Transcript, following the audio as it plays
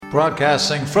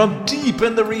Broadcasting from deep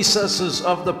in the recesses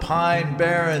of the Pine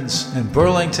Barrens in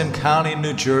Burlington County,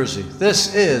 New Jersey.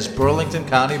 This is Burlington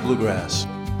County Bluegrass.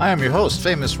 I am your host,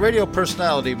 famous radio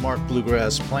personality Mark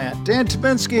Bluegrass Platt. Dan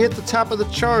Tyminski hit the top of the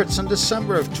charts in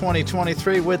December of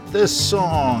 2023 with this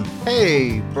song.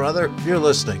 Hey, brother, you're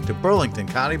listening to Burlington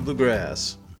County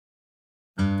Bluegrass.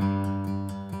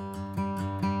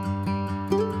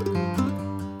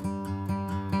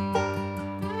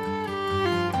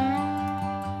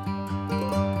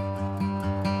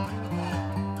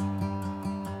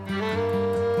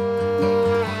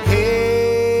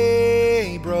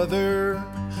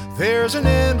 There's an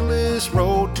endless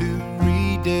road to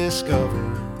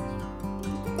rediscover.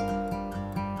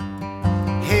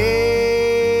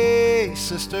 Hey,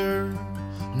 sister,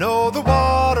 know the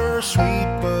water's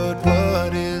sweet, but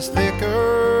blood is thicker.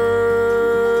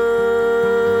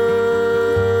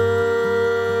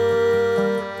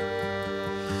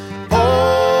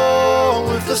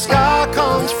 Oh, if the sky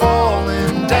comes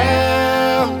falling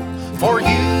down for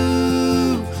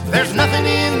you, there's nothing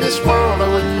in this world I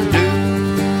wouldn't do.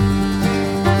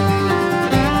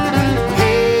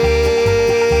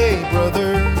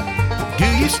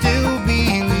 Still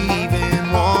believe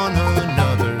in one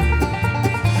another.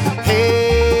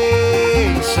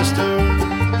 Hey, sister,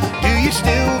 do you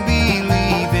still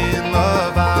believe in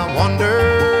love, I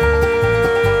wonder?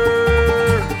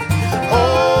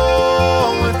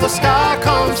 Oh, if the sky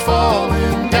comes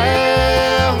falling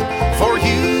down for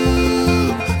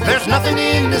you, there's nothing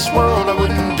in this world I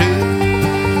wouldn't do.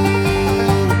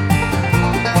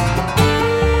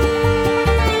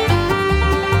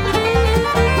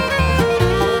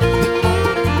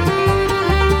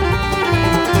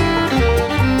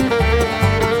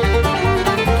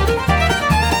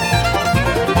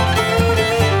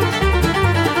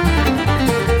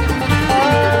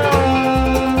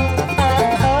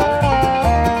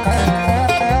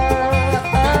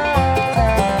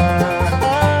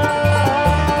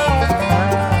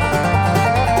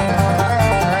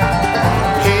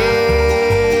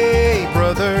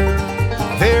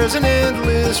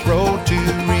 Road to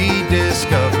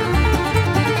rediscover.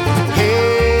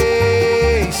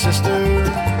 Hey, sister,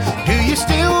 do you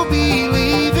still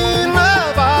believe in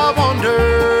love, I wonder?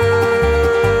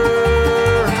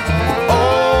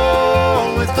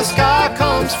 Oh, if the sky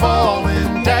comes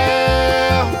falling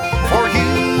down for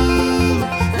you,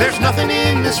 there's nothing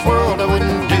in this world I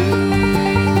wouldn't do.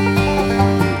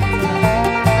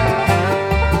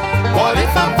 What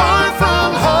if I'm far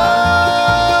from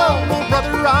home? Oh,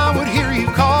 brother, I would hear you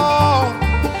call.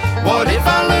 What if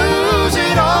I lose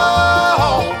it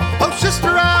all? Oh, sister,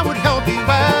 I would help you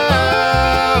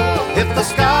out. If the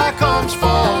sky comes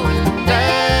falling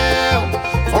down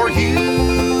for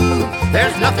you,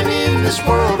 there's nothing in this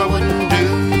world I wouldn't do.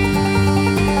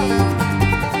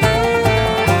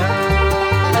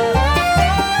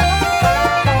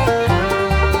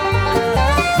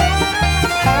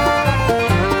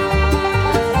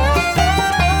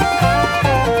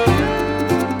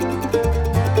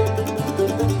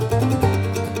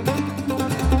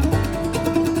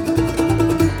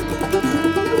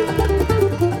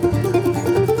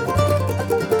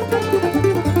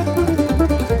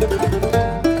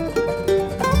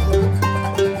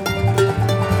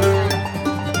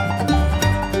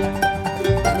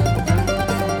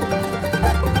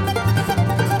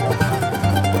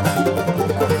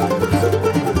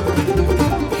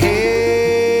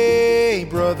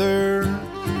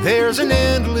 There's an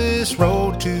endless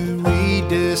road to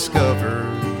rediscover.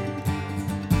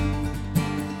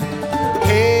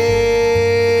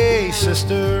 Hey,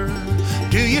 sister,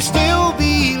 do you still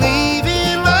believe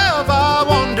in love, I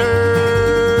wonder?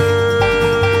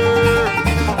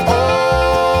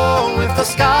 Oh, if the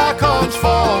sky comes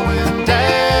falling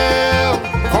down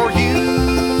for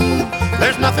you,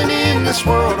 there's nothing in this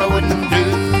world I wouldn't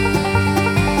do.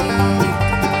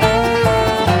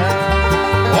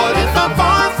 What if I'm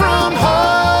far from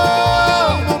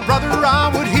home? Oh, brother, I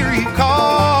would hear you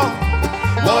call.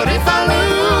 What if I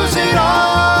lose it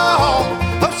all?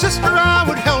 Oh, sister, I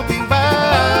would help you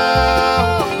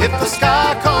out. If the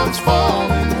sky comes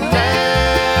falling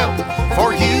down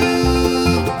for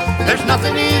you, there's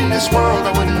nothing in this world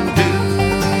I wouldn't do.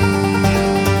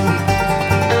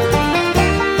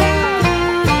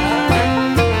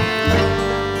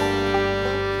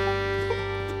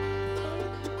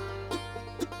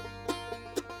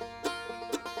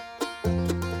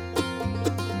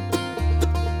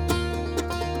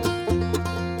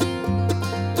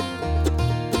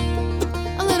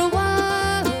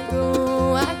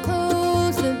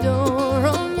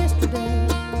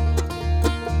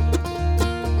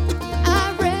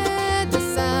 I read the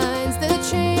sign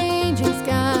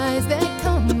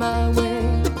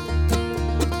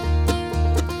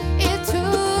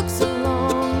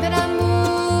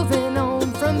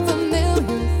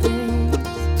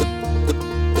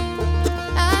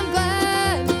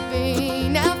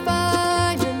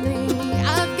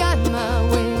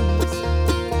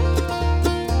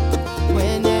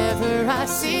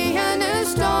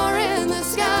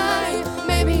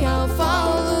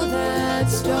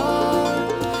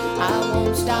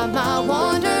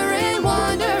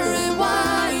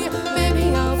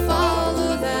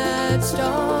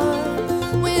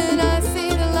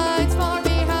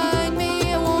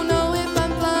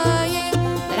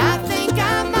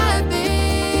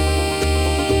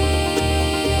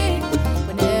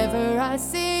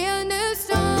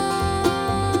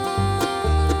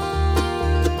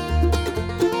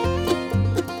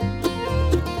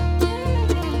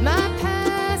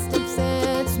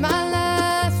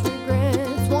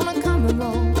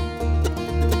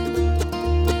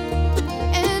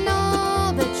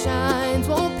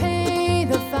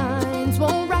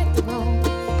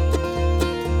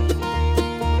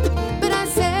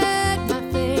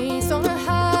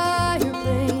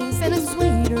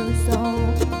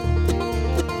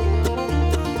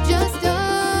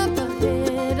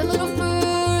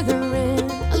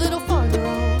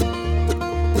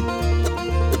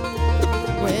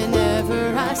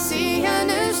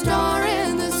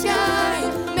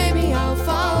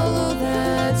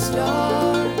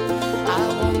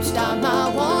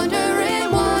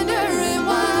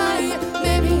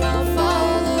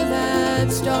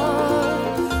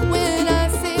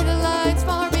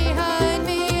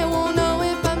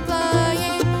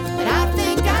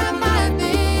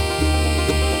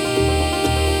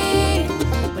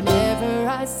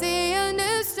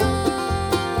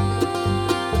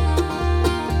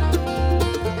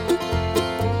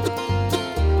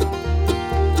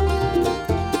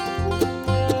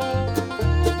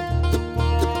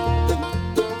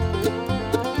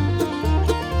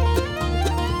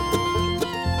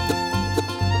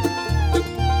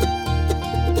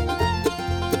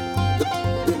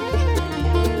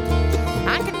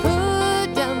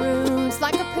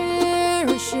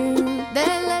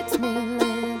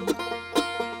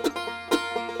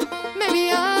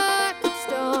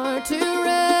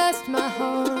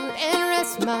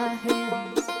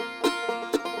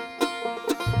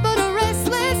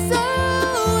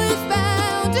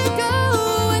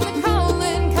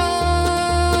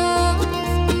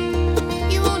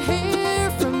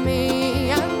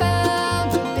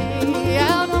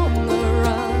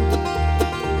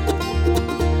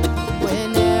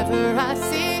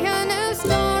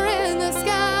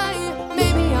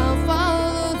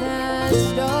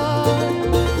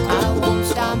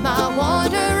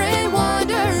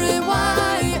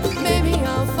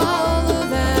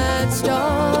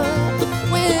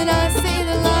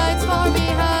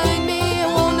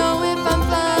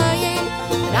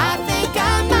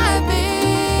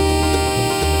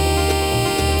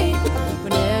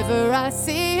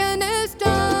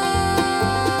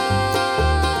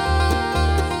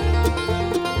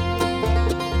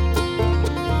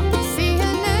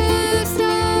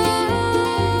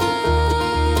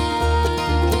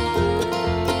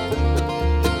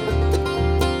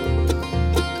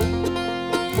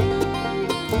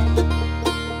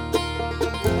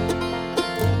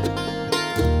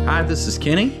Hi, this is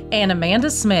Kenny. And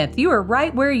Amanda Smith. You are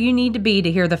right where you need to be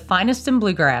to hear the finest in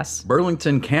bluegrass.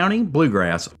 Burlington County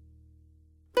Bluegrass.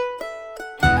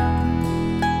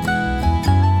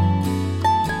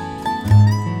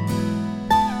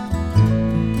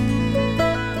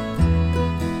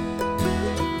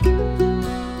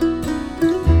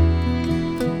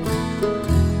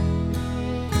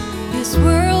 This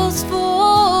world's full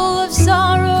of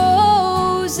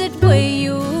sorrows that weigh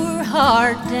your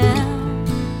heart down.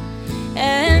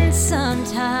 And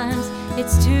sometimes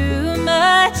it's too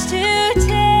much to take.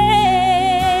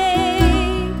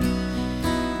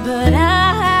 But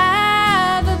I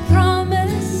have a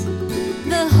promise,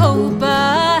 the hope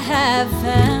I have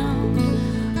found.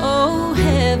 Oh,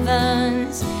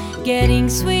 heaven's getting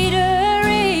sweeter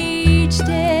each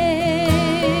day.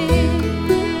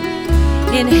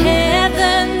 In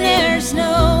heaven there's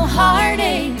no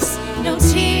heartaches, no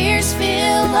tears fill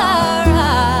our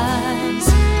eyes.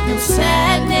 No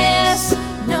sadness,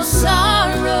 no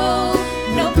sorrow,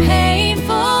 no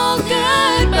painful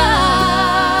goodbyes.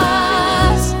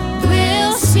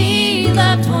 We'll see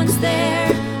loved ones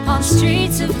there on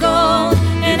streets of gold,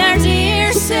 and our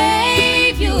dear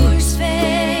Savior's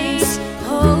face.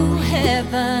 Oh,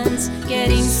 heaven's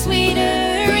getting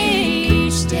sweeter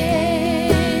each day.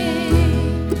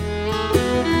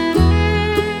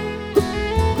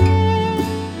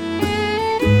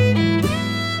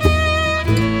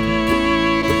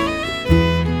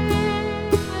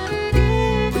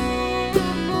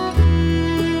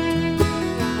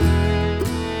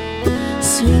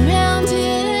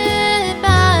 Surrounded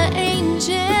by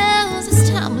angels, as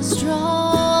time was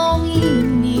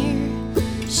drawing near,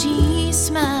 she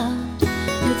smiled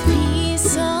with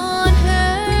peace on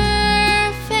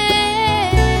her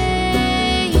face.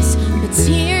 But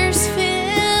tears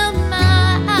filled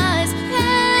my eyes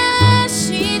as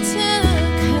she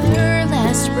took her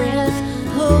last breath.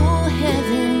 Oh,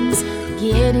 heaven's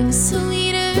getting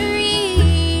sweeter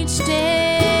each day.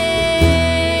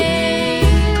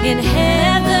 In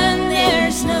heaven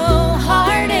there's no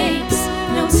heartaches,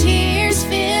 no tears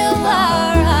fill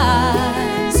our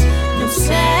eyes. No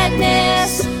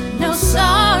sadness, no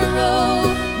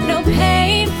sorrow, no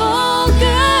painful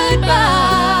goodbyes.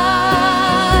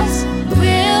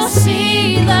 We'll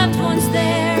see loved ones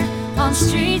there on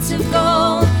streets of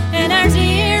gold, and our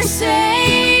dear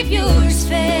Savior's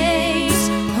face.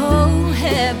 Oh,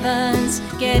 heaven's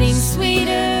getting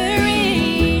sweeter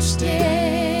each day.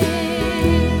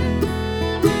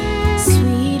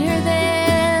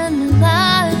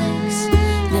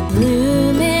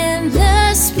 Bloom in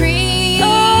the spring.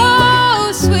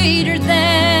 Oh, sweeter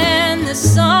than the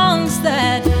songs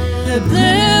that the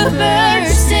bluebird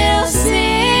still sings.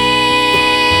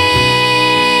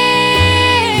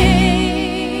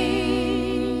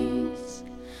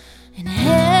 In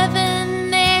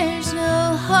heaven there's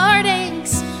no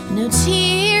heartaches, no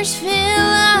tears fill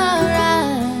our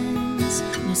eyes.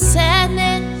 No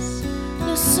sadness,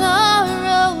 no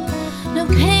sorrow, no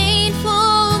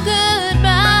painful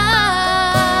goodbye.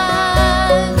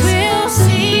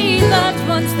 Loved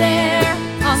ones there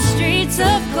on streets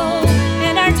of gold,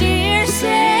 and our dear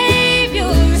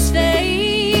Savior's face.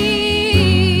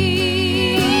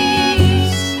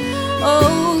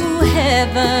 Oh,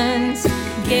 heaven's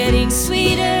getting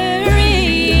sweeter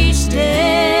each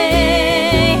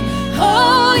day.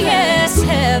 Oh, yes,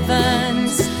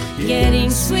 heaven's getting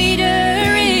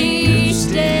sweeter each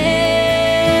day.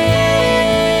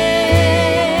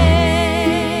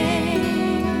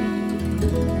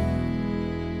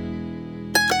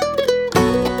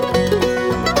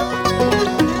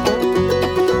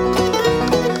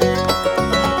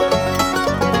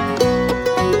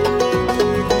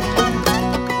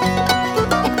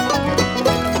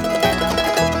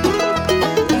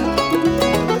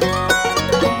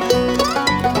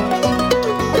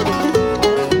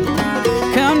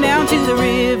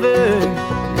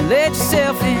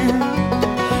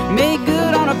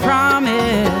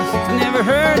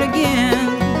 Hurt again.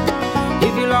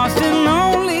 If you're lost and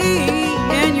lonely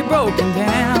and you're broken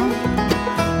down,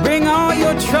 bring all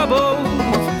your troubles,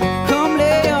 come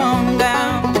lay on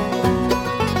down.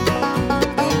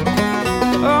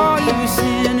 All you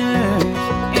sinners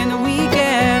and the weak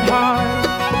at heart,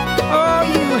 all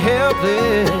you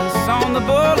helpless on the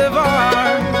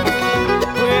boulevard,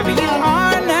 wherever you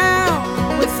are now,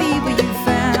 we'll see where you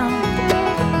found.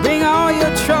 Bring all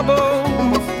your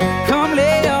troubles, come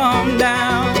lay on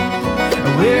down.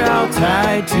 We're all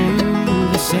tied to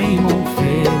the same old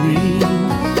ferry,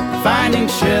 finding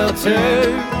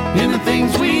shelter in the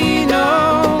things we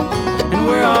know. And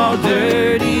we're all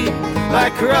dirty like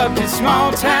like corrupted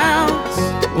small towns.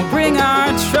 We'll bring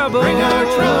our trouble,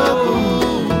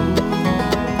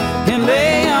 and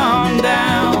lay on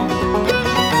down.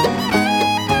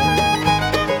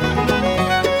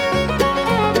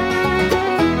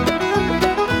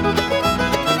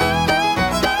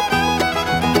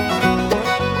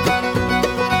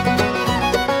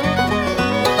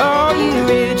 All you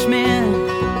rich men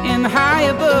and the high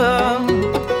above,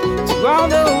 to all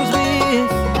those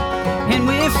with and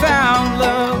without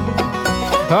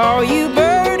love, all you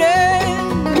burdened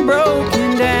and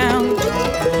broken down,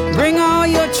 bring all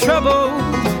your troubles,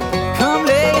 come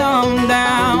lay on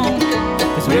down.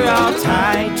 'Cause we're all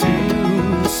tied to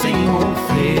the same old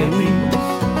feelings,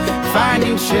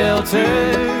 finding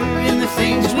shelter in the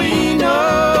things we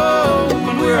know.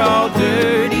 And we're all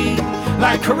dirty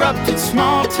like corrupted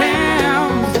small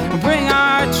towns. Bring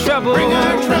our trouble,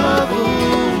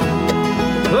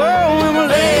 oh, and we'll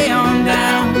lay on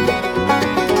down.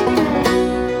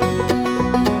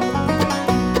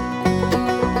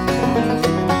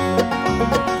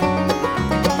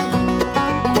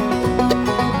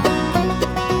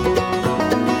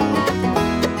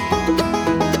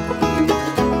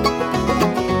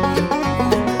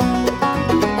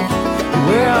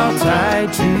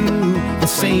 Tied to the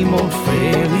same old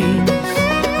failings,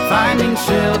 finding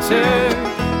shelter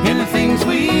in the things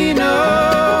we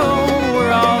know.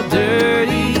 We're all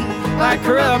dirty like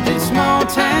corrupted small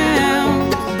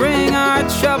towns. Bring our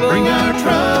trouble,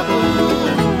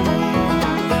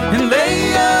 and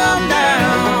lay them down.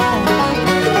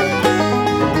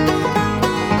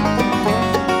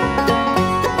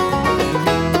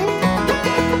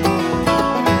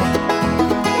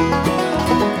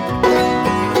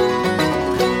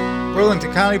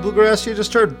 Burlington County Bluegrass, you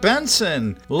just heard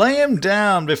Bensen, Lay 'Em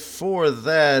Down. Before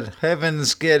that,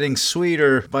 Heaven's Getting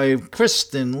Sweeter by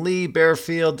Kristin Leigh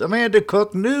Barfield, Amanda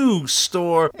Cook, New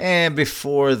Store. And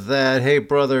before that, Hey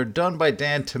Brother, done by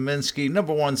Dan Tyminski,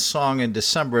 #1 song in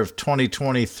December of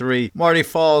 2023. Marty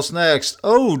Falle's next,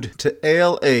 Ode to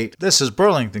Ale 8. This is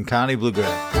Burlington County Bluegrass.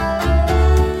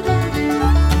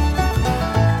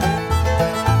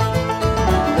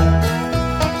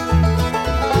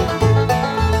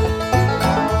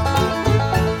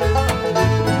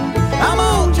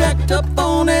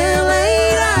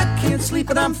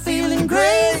 But I'm feeling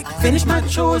great. Finish my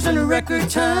chores in a record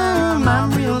time.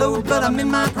 I'm real low, but I'm in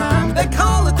my prime. They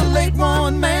call it the late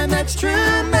one, man, that's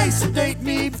true. May sedate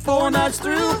me before a night's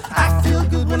through. I feel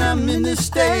good when I'm in this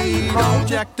state, all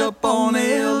jacked up on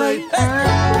LA.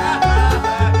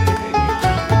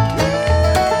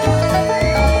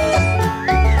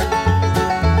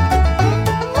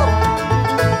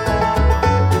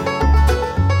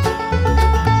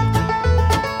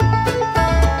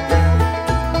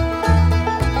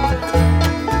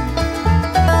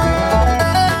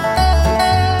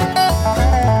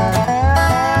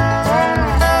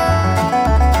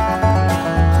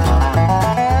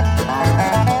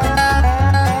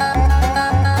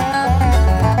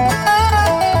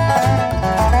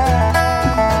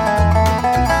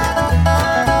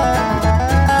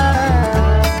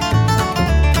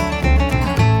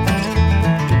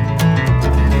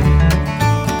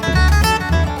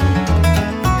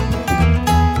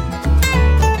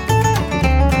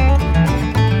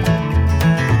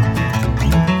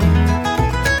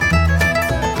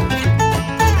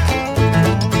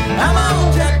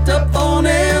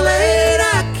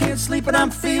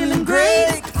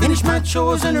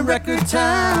 Chores in a record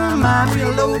time. I'm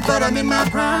real low, but I'm in my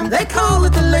prime. They call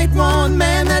it the late one,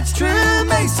 man, that's true.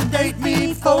 May sedate me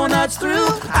before a night's through.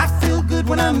 I feel good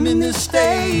when I'm in this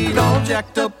state, all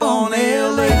jacked up on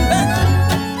LA.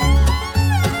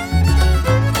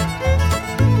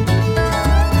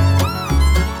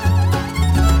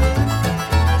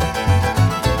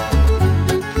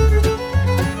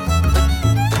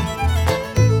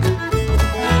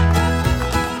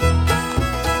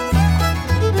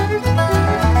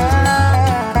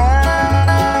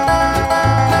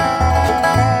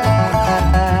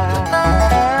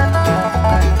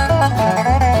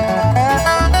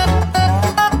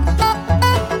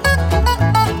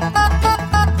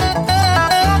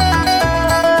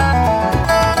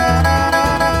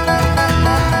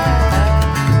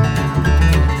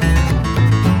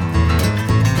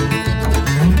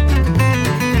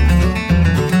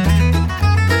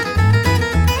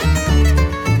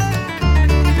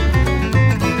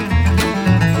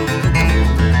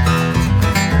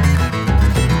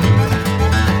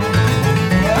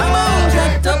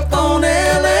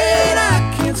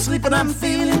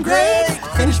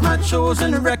 Chores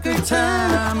in a record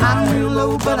time. I'm real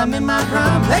low, but I'm in my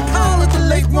prime. They call it the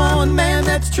late one, man,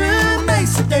 that's true. May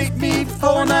sedate me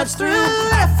before 4 nights through.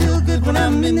 I feel good when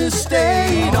I'm in this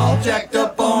state, all jacked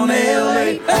up on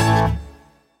LA.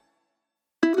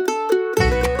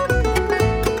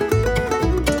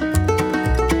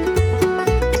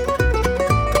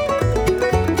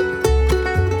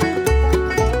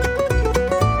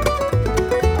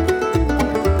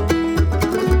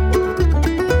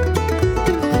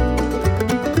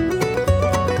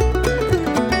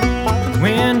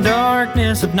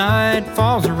 Of night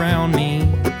falls around me,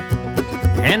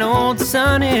 and old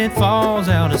sun it falls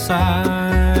out of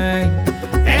sight,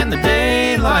 and the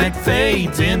daylight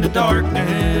fades into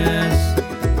darkness.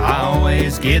 I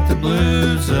always get the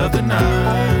blues of the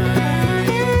night.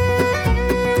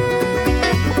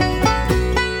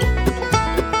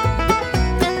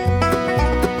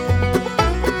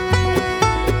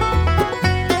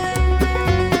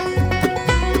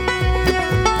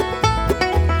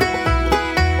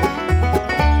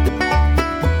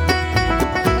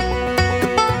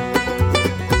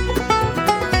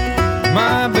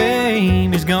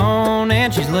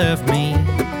 She's left me.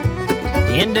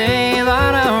 In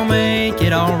daylight I'll make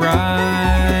it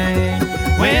alright.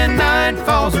 When night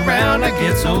falls around I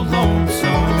get so lonesome.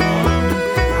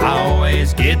 I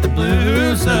always get the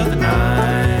blues of the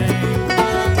night.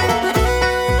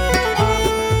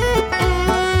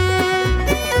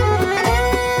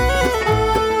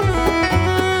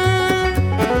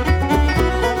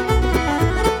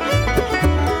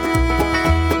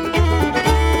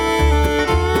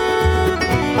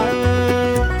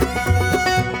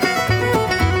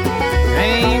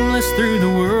 Through the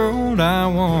world I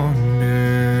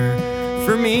wander.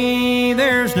 For me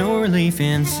there's no relief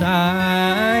in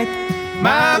sight.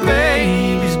 My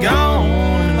baby's gone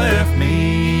and left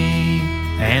me,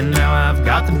 and now I've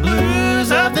got the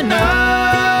blues of the night.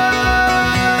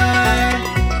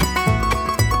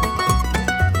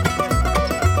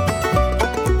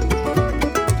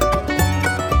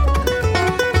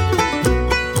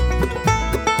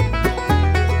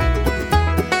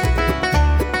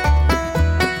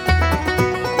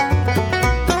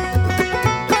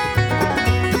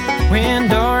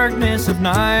 Of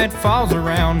night falls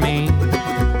around me,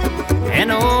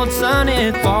 and old sun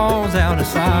it falls out of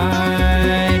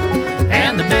sight,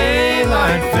 and the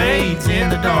daylight fades in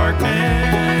the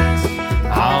darkness.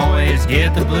 I always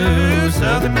get the blues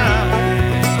of the night.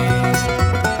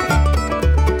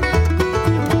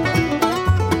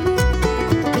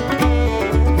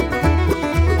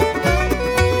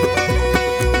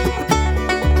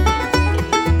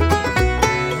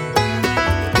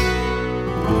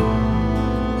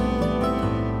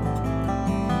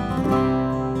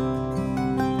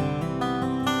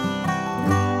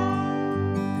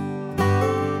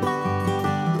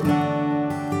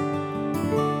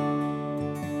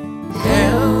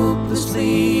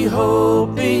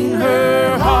 Hoping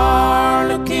her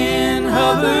harlequin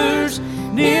hovers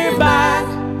nearby,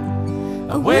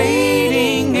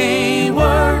 awaiting a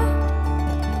word,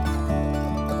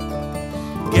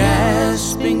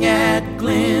 gasping at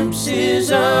glimpses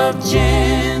of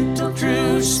gentle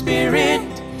true spirit.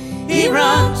 He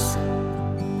runs,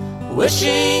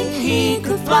 wishing he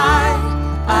could fly,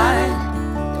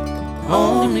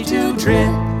 only to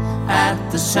dread at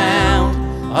the sound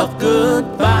of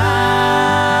goodbye.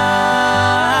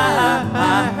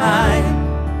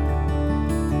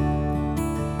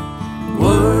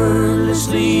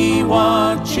 Wordlessly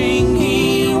watching,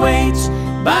 he waits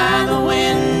by the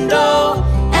window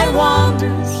and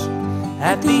wonders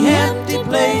at the empty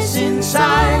place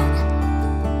inside.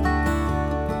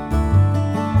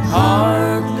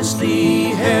 Heartlessly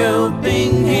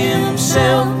helping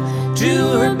himself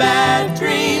to her bad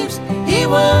dreams, he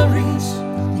worries,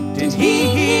 did he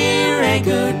hear a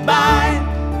goodbye?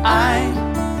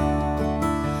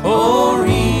 Or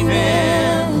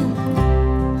even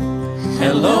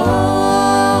hello?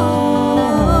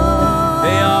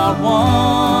 They are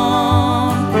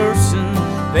one person,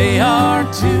 they are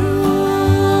two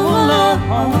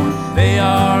alone, they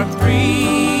are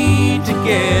three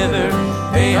together,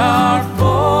 they are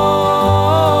for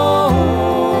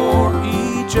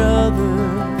each other.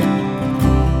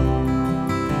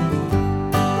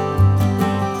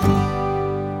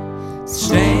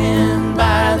 Stand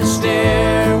by the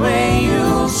stairway,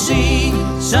 you'll see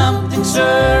something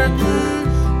certain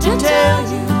to tell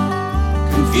you.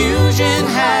 Confusion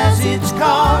has its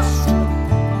cost.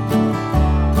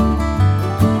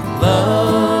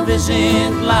 Love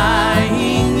isn't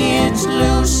lying, it's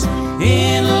loose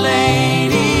in a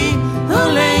lady who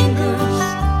lingers,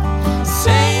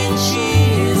 saying she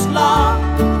is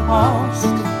lost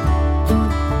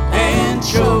and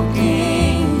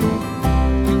choking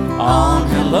on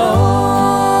hello.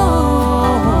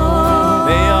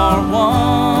 They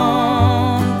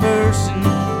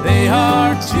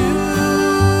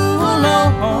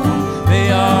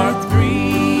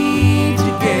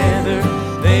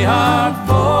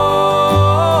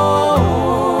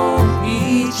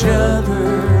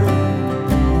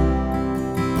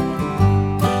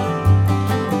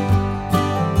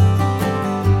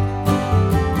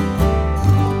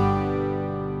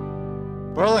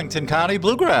Burlington County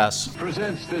Bluegrass.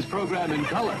 Presents this program in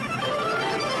color.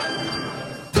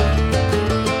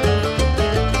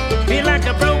 Feel like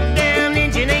a broke down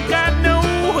engine, ain't got no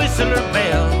whistle or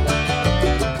bell.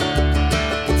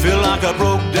 Feel like a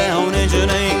broke down engine,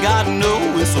 ain't got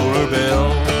no whistle or bell.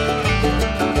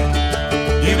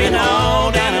 You've been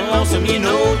all down and lonesome, you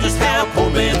know just how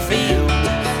poor Ben feels.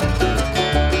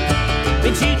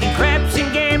 Been shooting craps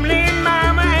and gambling,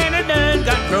 mama, and I done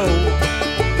got broke.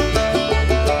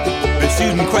 Been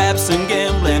shooting craps and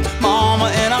gambling, mama,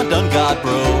 and I done got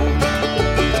broke.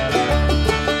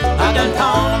 I done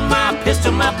pawned my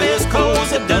pistol, my best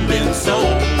clothes have done been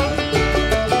sold.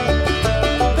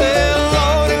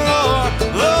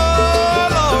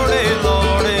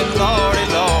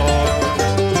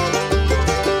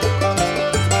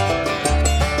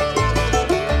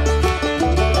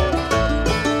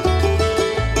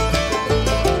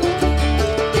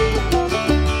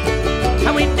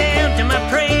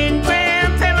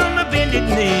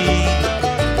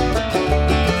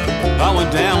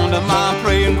 Down to my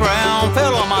praying ground,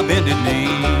 fell on my bended knee.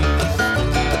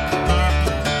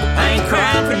 I ain't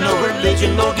crying for no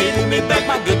religion, Lord, give me back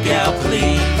my good gal,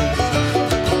 please.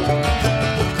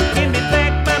 Give me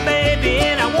back my baby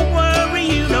and I won't worry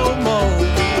you no more.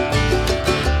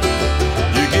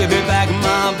 You give me back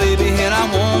my baby and I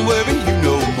won't worry you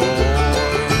no more.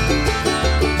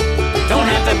 Don't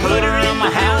have to put her in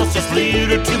my house, just lead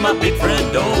her to my big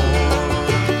front door.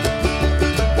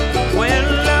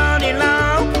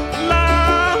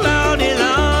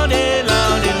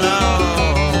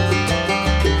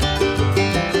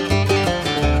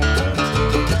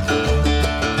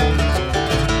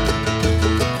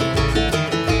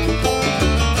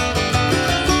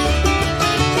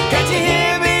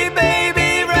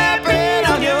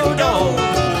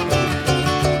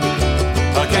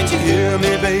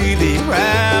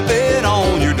 Rapping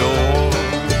on your door.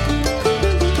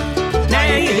 Now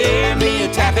you hear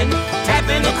me tapping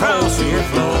across your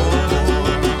floor.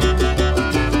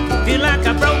 Feel like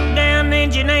a broke down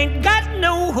engine, ain't got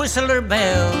no whistle or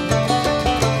bell.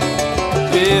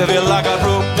 Yeah, feel like a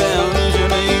broke down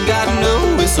engine, ain't got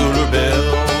no whistle or bell.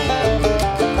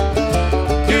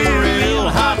 You're real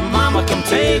hot, mama, come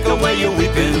take away your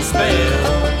weeping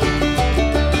spell.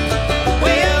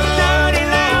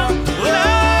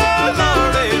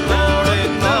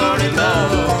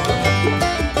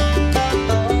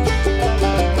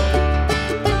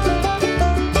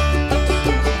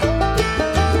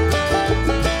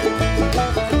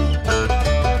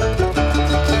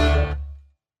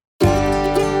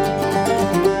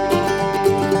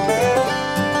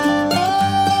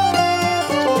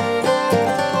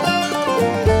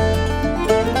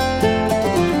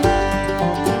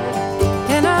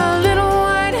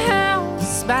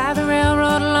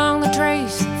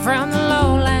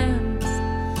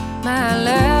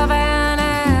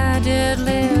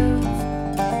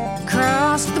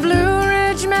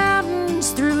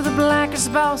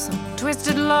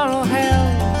 Twisted laurel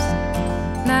hills,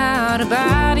 now the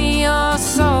body or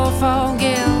soul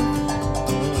forgive.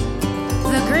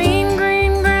 The green,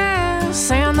 green grass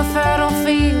and the fertile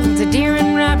fields, the deer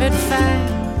in rapid flight.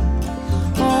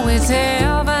 Oh, it's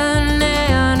heaven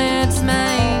and it's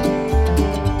mine.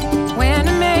 When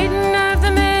the maiden of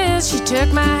the mist, she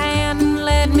took my hand and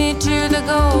led me to the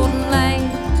golden light.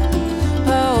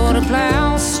 Oh, to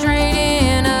plow straight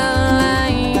in a lane.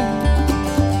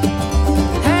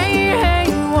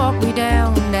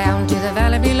 Down to the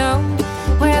valley below,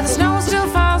 where the snow still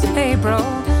falls in April,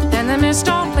 and the mist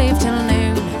don't leave till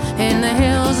noon, in the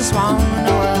hills of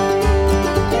Swannoa.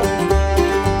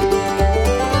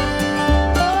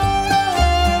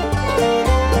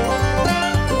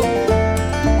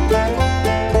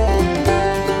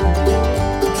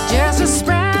 Just a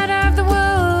sprite of the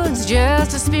woods,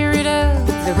 just a spirit of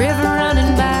the river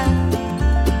running by.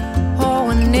 Oh,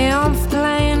 a nymph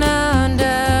playing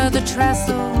under the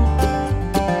trestle.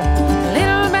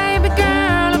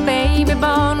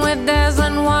 Born with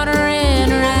dazzling water in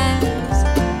her eyes.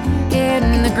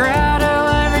 In the grotto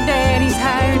of her daddy's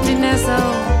hired to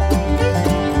nestle.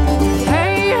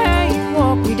 Hey, hey,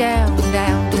 walk me down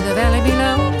to the valley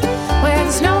below, where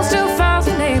the snow still falls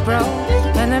in April,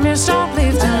 and the mist don't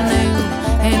leave till noon,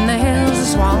 in the hills of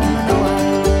Swannoa.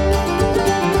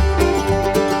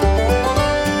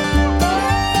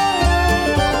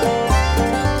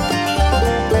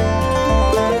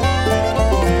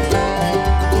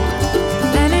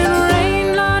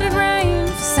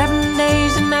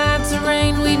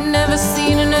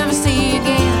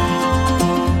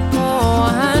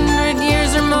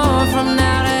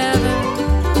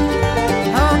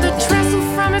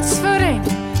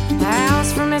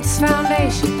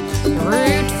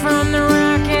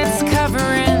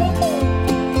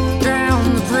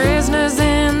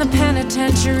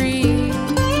 century.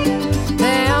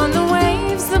 Down the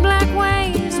waves, the black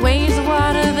waves, waves of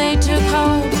water they took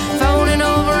hold, folding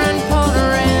over and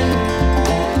pouring.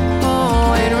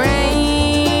 Oh, it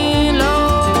rained,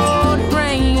 Lord, it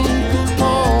rained.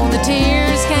 Oh, the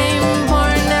tears came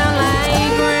pouring down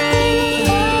like rain.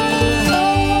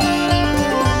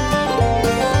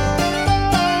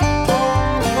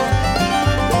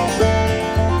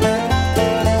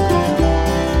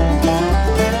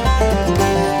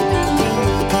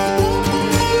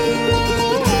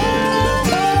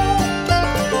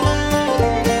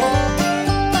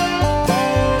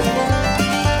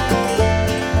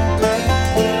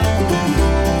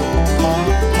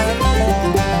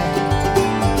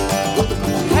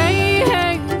 Hey,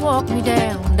 hey, walk me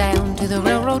down, down to the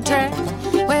railroad track,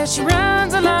 where she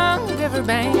runs along the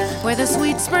riverbank, where the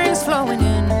sweet springs flowing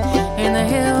in, and the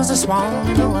hills are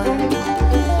swarming away.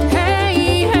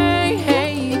 Hey, hey,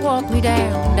 hey, walk me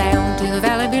down, down to the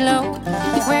valley below,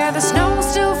 where the snow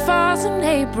still falls in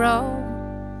April,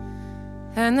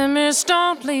 and the mist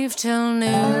don't leave till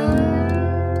noon,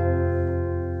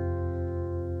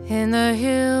 and the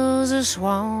hills are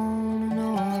swarming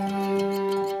away.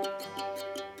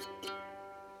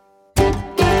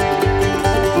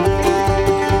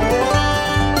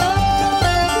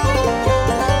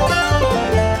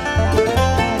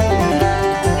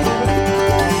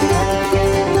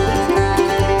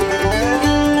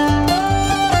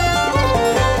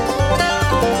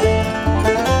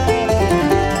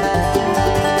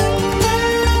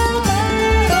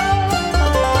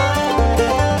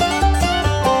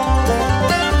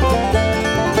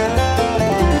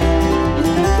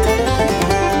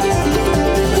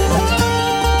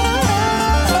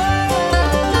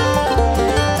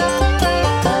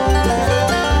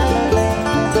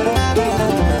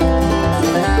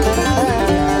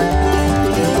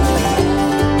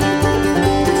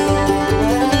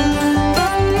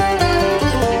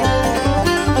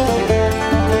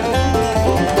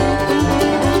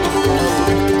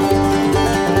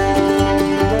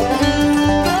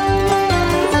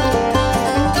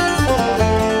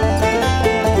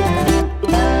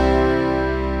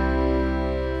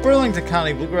 Burlington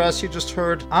County Bluegrass, you just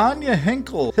heard Anya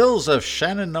Hinkle, Hills of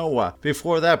Shenandoah.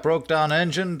 Before that, Broke Down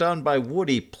Engine, done by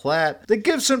Woody Platt. The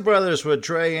Gibson Brothers with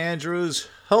Dre Andrews,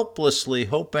 Helplessly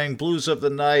Hoping, Blues of the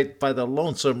Night by the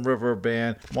Lonesome River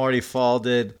Band. Marty Falle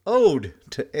did Ode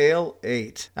to Ale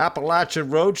 8. Appalachian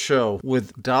Road Show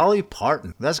with Dolly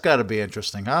Parton. That's got to be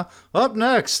interesting, huh? Up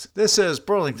next, this is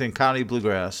Burlington County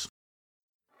Bluegrass.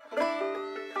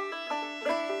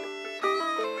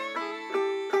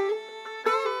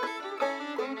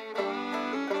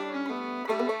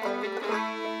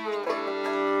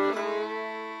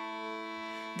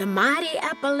 The mighty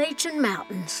Appalachian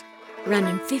Mountains,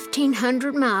 running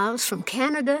 1,500 miles from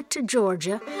Canada to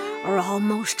Georgia, are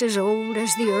almost as old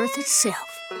as the earth itself.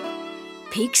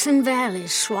 Peaks and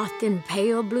valleys swathed in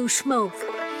pale blue smoke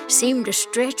seem to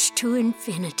stretch to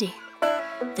infinity.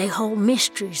 They hold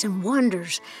mysteries and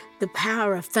wonders, the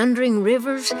power of thundering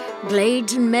rivers,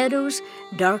 glades and meadows,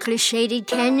 darkly shaded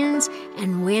canyons,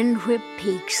 and wind-whipped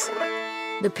peaks.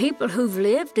 The people who've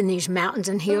lived in these mountains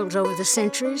and hills over the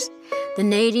centuries, the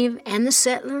native and the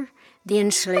settler, the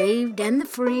enslaved and the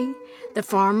free, the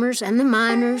farmers and the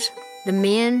miners, the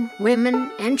men,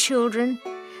 women, and children,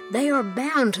 they are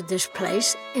bound to this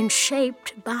place and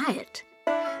shaped by it.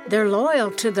 They're loyal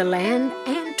to the land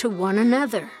and to one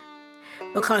another,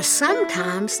 because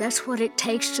sometimes that's what it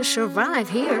takes to survive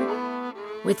here.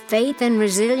 With faith and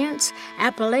resilience,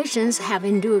 Appalachians have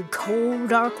endured cold,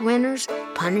 dark winters,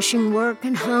 punishing work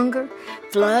and hunger,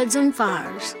 floods and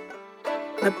fires.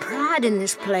 But pride in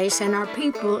this place and our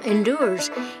people endures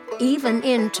even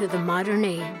into the modern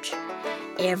age.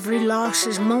 Every loss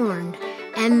is mourned,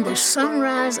 and the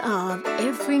sunrise of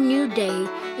every new day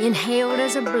inhaled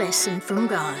as a blessing from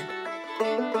God.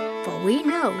 For we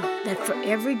know that for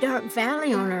every dark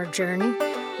valley on our journey,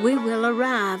 we will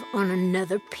arrive on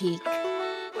another peak.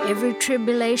 Every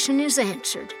tribulation is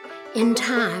answered in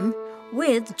time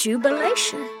with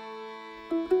jubilation.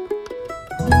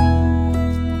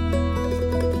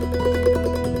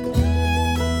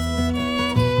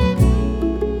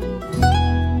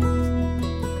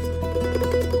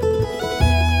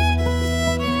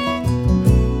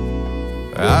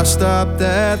 I stopped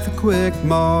at the Quick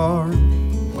Mart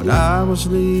when I was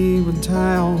leaving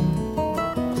town.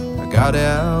 I got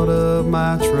out of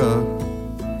my truck,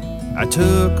 I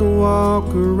took a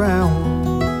walk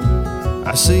around.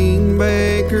 I seen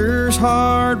Baker's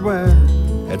Hardware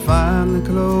had finally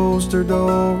closed their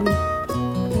door.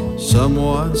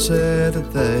 Someone said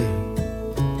that they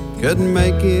couldn't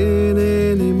make it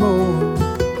anymore.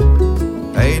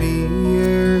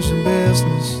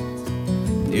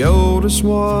 newest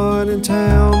one in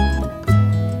town.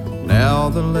 Now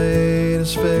the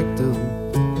latest victim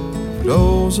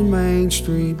goes a Main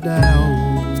Street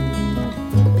down.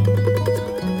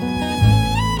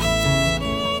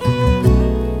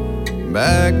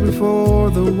 Back before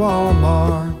the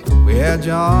Walmart, we had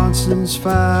Johnson's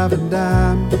 5 and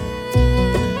dime.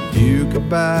 You could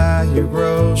buy your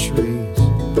groceries,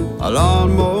 a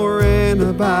lawnmower and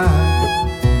a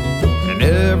bike, and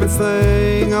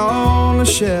everything on the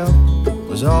shelf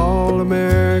was all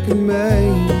American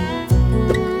made.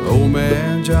 Old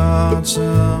man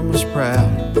Johnson was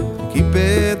proud to keep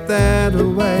it that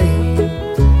way.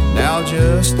 Now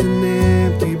just an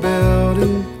empty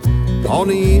building on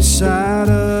the east side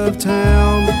of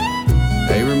town,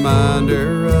 a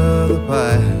reminder of the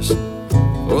past,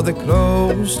 or they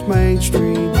closed Main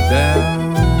Street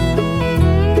down.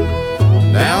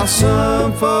 Now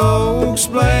some folks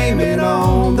blame it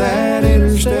on that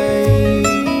interstate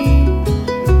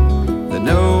that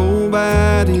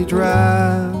nobody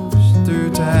drives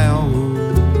through town.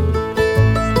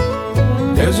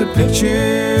 There's a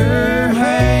picture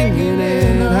hanging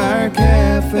in our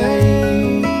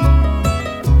cafe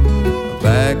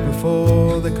back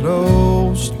before they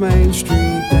closed Main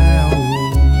Street down.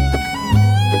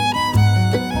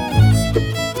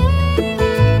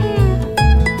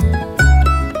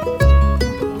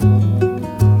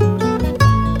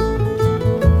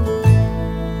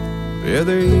 Yeah,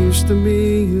 there used to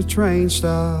be a train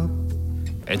stop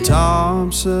at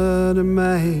Thompson and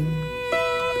Main.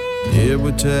 It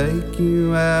would take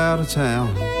you out of town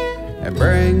and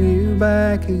bring you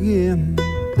back again.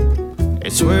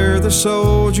 It's where the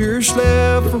soldiers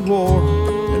left for war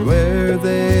and where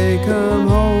they come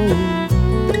home.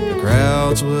 The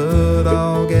crowds would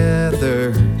all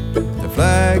gather, the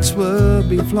flags would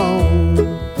be flown.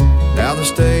 Now the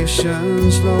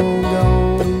station's long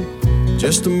gone,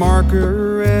 just a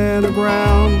marker and a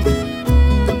ground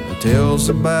that tells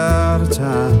about a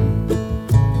time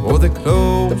or they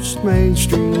closed Main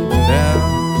Street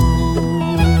down.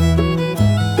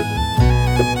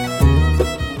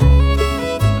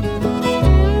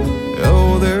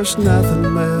 Oh, there's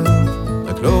nothing left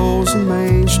but closing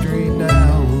Main Street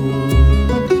down.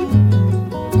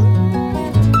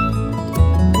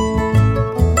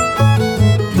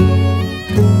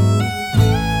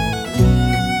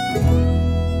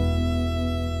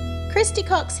 Christy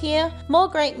Cox here. More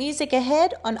great music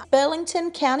ahead on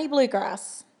Burlington County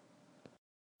Bluegrass.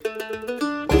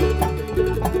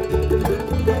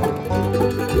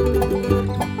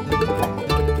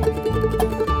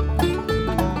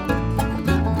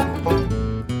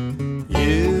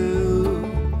 You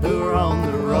who are on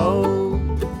the road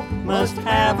must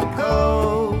have a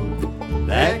code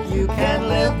that you can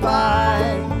live by,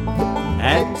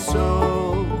 and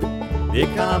so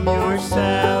become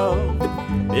yourself,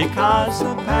 because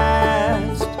the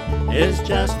past is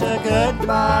just a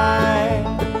goodbye.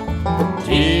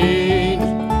 Teach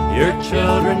your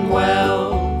children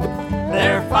well,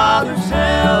 their father's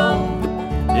hell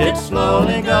did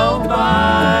slowly go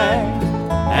by,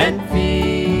 and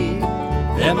feed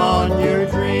them on your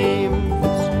dreams,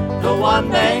 the one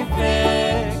they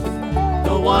fix,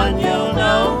 the one you'll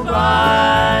know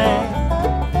by.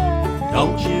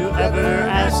 Don't you ever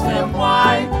ask them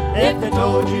why, if they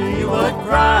told you you would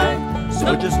cry,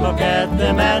 so just look at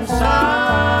them and sigh,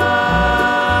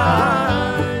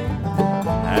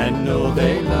 and know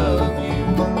they love you.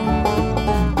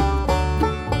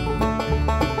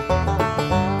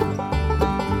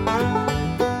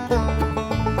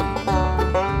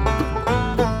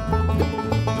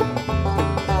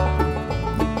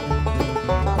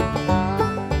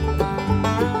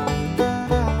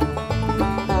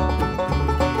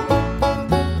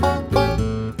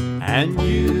 And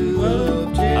you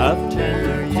of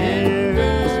tender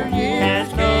years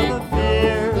can't know the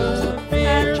fears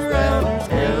that your elders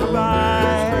grew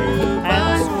by,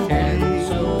 and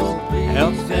so please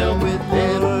help them with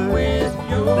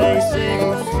your they sing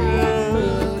the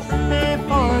truth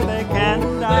before they can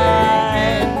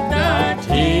die.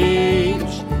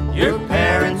 Teach your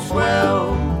parents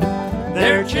well,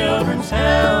 their children's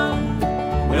hell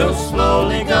will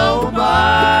slowly go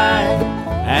by,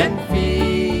 and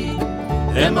feed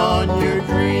them on your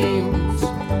dreams,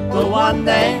 the one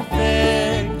they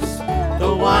fix,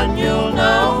 the one you'll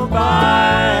know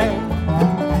by.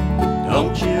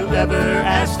 Don't you ever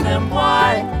ask them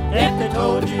why, if they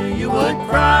told you you would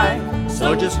cry,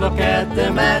 so just look at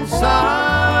them and sigh,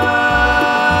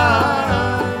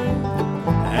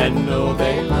 and know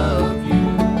they love you.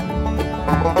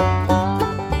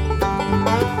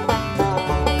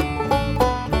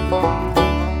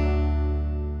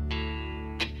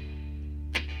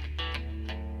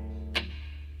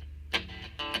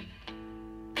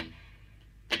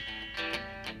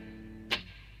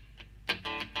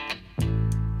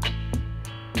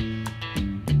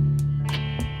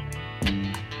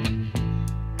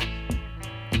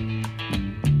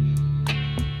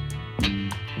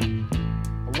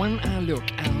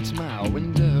 look out my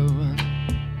window,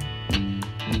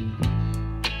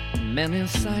 many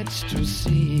sights to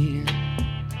see.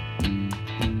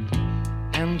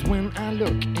 And when I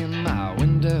look in my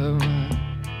window,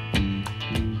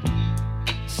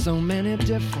 so many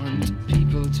different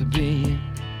people to be,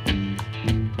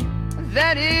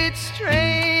 that it's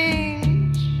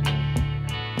strange,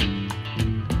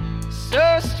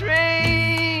 so strange.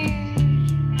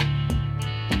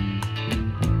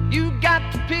 You got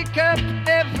to pick up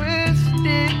every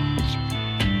stitch,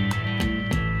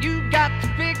 you got to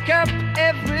pick up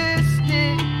every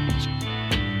stitch,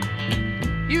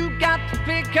 you got to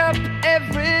pick up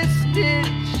every stitch.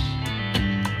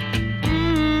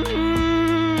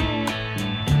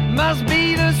 Must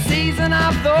be the season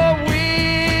of the witch,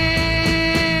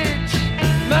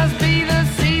 must be the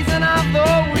season of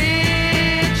the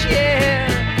witch, yeah,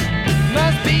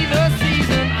 must be the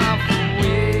season of the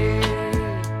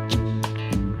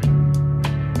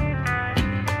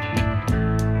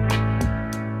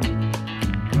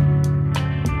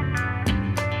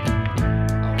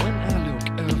When I look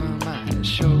over my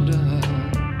shoulder,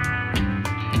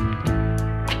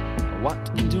 what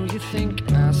do you think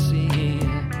I see?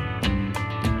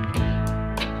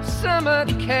 Summer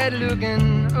cat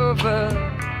looking over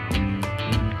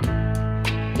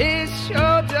his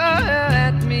shoulder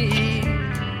at me,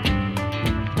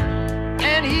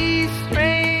 and he's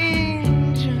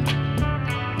strange,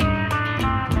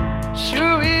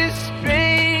 sure is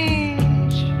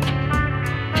strange.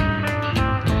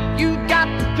 You got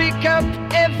to pick up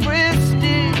every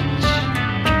stitch,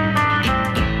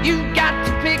 you got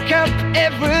to pick up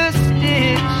every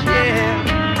stitch, yeah.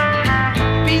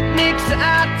 Beatniks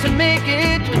out to make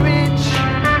it rich.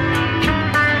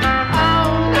 Oh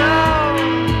no,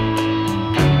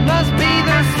 must be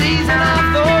the season of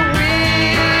the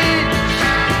witch,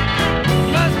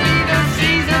 must be the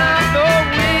season of the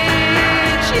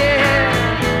witch, yeah,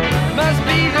 must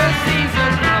be the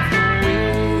season of the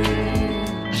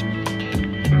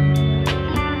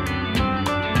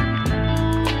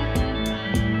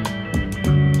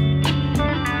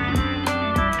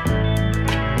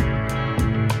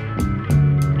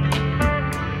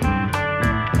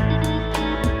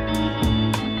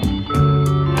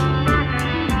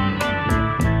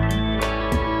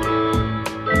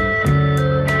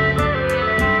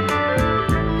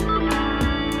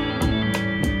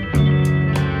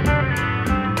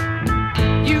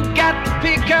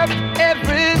up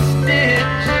every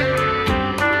stitch,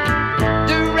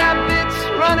 the rabbits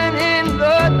running in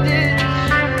the ditch,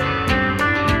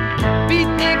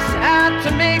 beatniks out to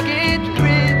make it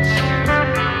rich.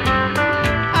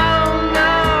 Oh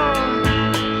no,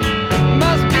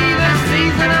 must be the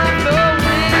season of the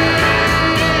witch,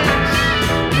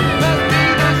 must be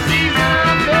the season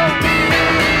of the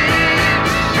witch,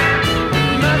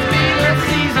 must be the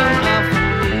season of the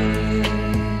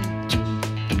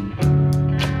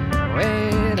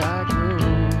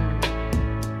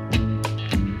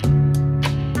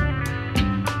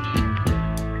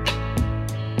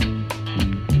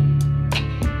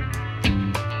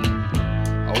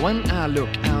when I look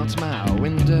out my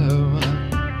window,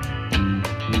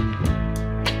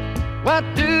 what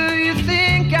do you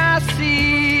think I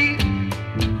see?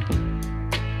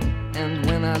 And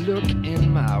when I look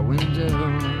in my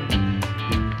window,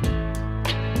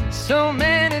 so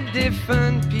many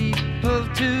different people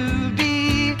to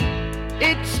be,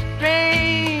 it's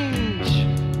strange,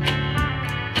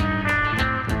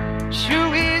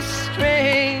 sure is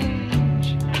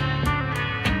strange.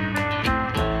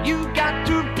 You got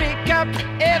to pick up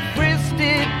every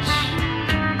stitch,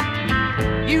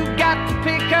 you got to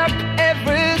pick up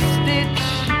every stitch,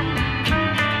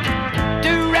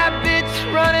 the rabbits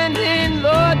running in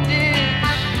the ditch.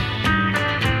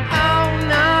 Oh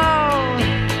no,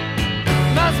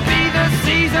 must be the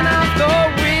season of the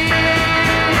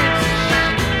witch,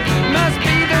 must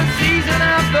be the season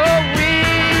of the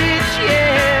witch,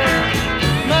 yeah,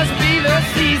 must be the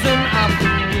season of the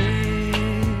witch.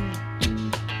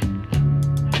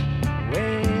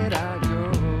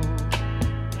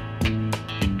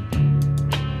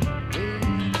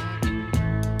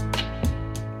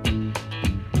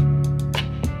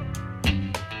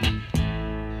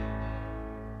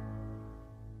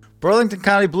 Burlington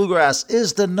County Bluegrass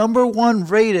is the #1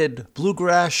 rated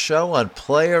bluegrass show on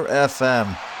Player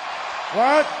FM.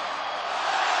 What?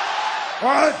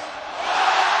 What?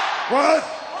 What?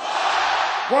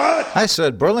 What? I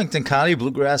said Burlington County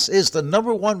Bluegrass is the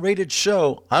 #1 rated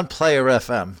show on Player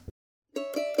FM.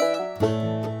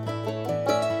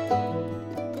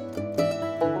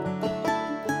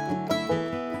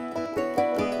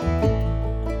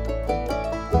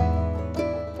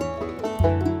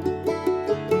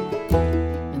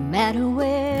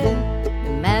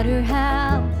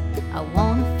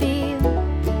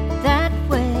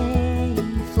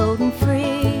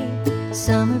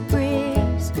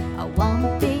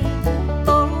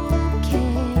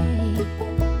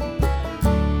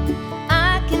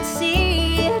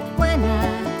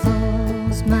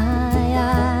 close my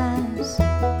eyes,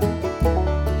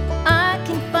 I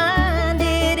can find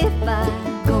it if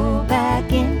I go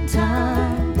back in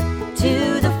time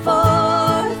to the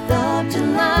 4th of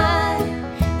July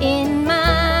in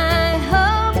my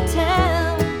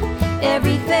hometown.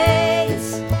 Every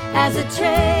face has a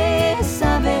trace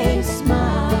of a smile,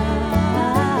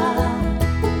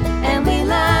 and we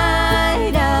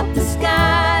light up the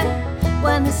sky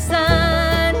when the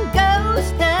sun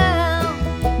goes down.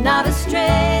 Not a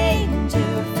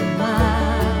stranger for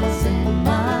miles and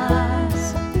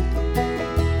miles,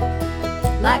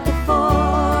 like the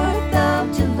 4th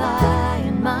of July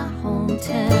in my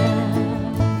hometown.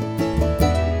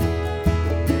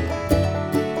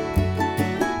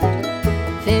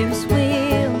 Ferris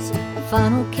wheels,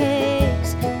 funnel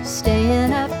cakes,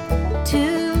 staying up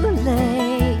too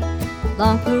late.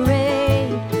 Long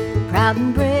parade, proud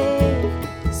and brave,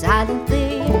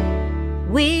 silently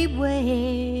we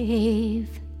wave.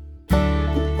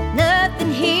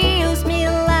 Nothing heals me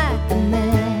like a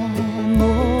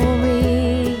memory.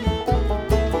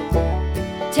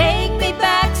 Take me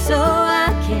back so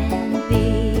I can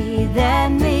be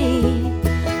that me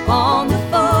on the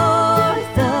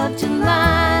 4th of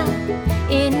July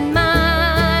in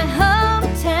my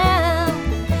hometown.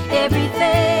 Every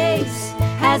face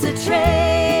has a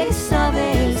trace of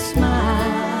a smile,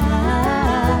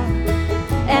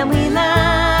 and we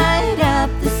light up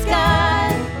the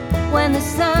sky when the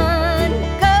sun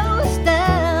goes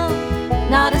down.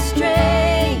 Not a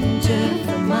stranger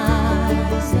for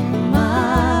miles and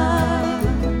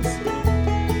miles,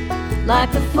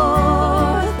 like the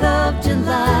 4th of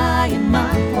July in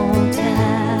my hometown.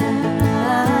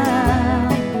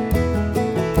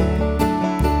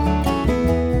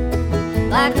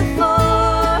 Like the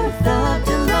 4th of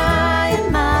July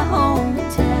in my hometown.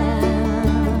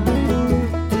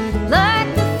 Like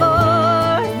the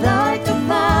 4th of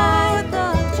July,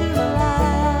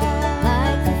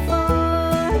 like the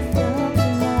 4th of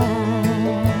July.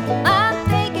 I'm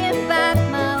taking back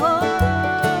my old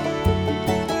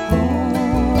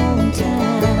hometown.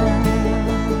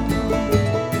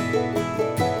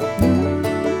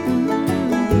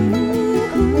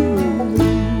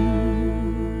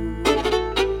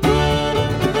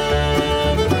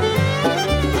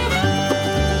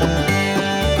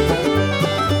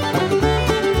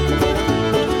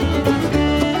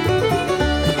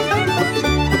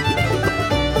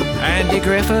 Andy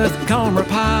Griffith, Comer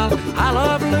Pyle, I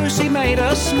Love Lucy made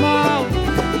us smile,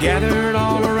 gathered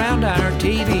all around our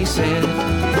TV set.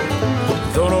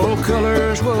 Though no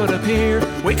colors would appear,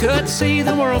 we could see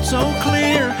the world so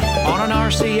clear. On an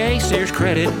RCA, Sears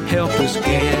credit helped us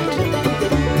get.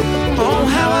 Oh,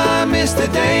 how I miss the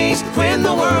days when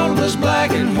the world was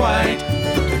black and white.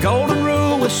 The golden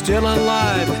rule was still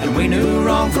alive, and we knew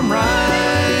wrong from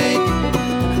right.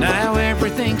 Now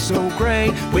everything's so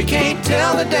gray, we can't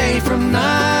tell the day from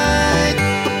night.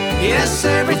 Yes,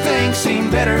 everything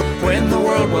seemed better when the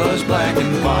world was black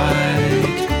and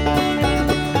white.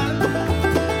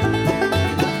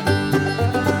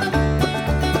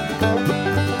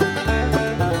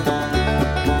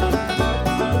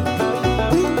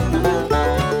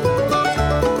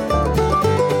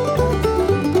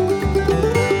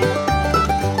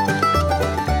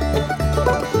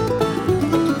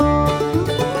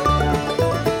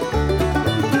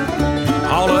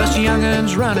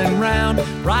 Young'uns running round,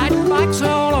 riding bikes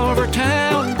all over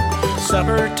town.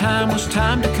 Supper time was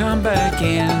time to come back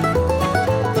in.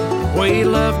 We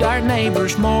loved our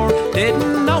neighbors more,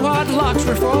 didn't know what locks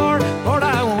were for. Lord,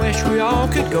 I wish we all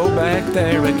could go back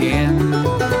there again.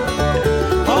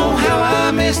 Oh, how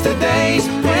I miss the days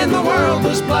when the world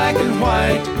was black and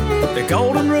white. The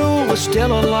golden rule was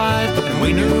still alive, and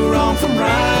we knew wrong from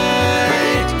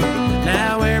right.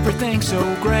 Now everything's so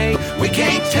gray, we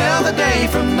can't tell the day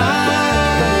from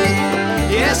night.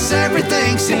 Yes,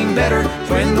 everything seemed better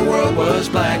when the world was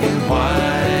black and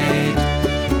white.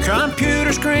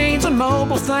 Computer screens and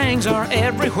mobile things are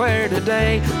everywhere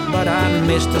today, but I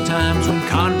miss the times when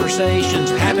conversations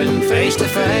happened face to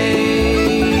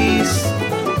face.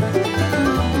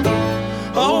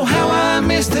 Oh, how I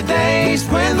miss the days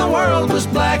when the world was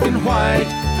black and white.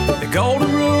 The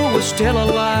golden rule was still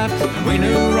alive, and we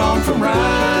knew wrong from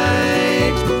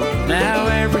right. Now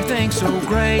everything's so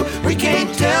gray, we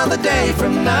can't tell the day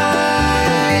from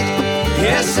night.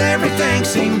 Yes, everything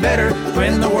seemed better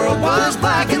when the world was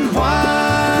black and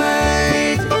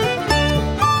white.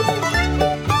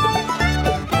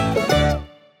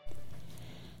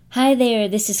 Hi there,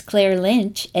 this is Claire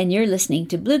Lynch, and you're listening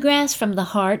to Bluegrass from the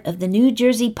heart of the New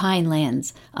Jersey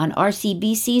Pinelands on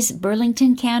RCBC's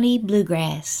Burlington County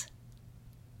Bluegrass.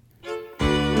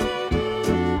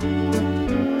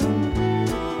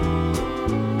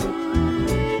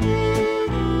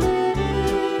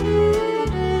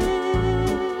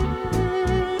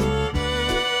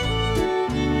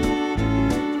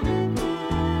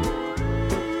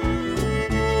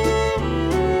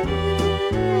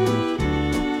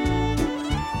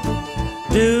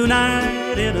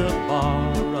 Tonight in a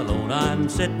bar alone I'm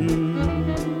sitting,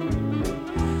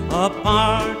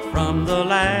 apart from the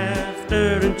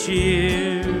laughter and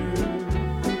cheer.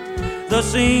 The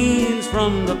scenes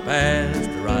from the past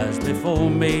rise before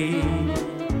me,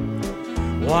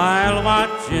 while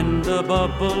watching the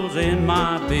bubbles in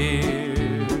my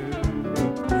beer.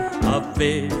 A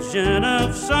vision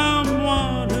of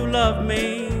someone who loved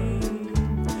me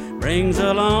brings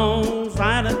a long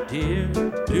silent tear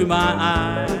to my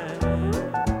eye.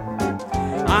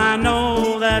 I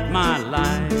know that my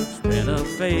life's been a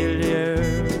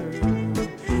failure,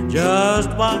 just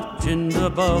watching the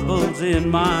bubbles in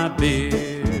my beer.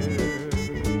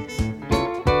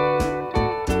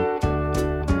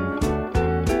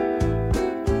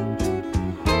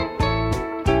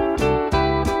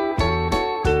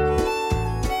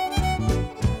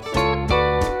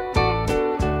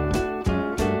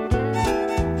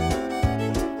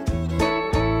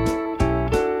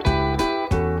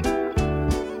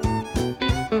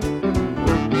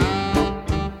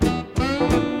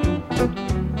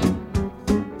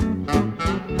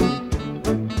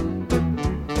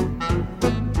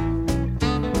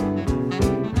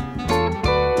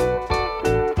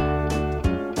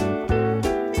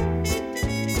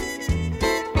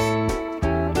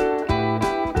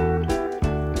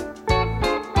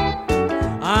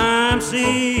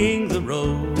 Seeing the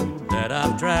road that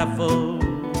I've traveled,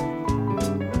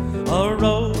 a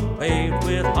road paved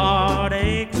with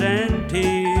heartaches and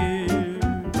tears.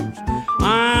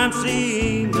 I'm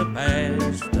seeing the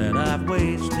past that I've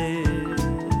wasted,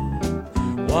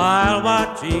 while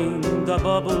watching the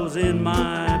bubbles in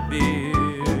my beer.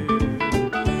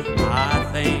 I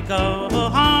think of a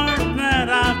heart that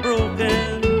I've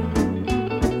broken,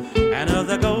 and of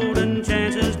the golden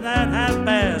chances that have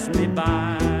passed me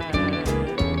by.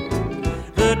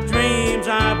 The dreams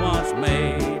I once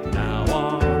made now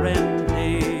are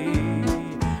empty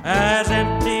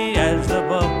as the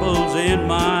bubbles in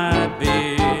my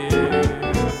beer.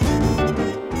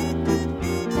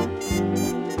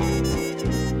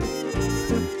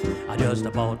 I just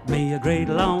bought me a great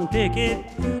long ticket,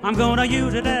 I'm gonna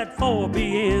use it at 4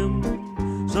 p.m.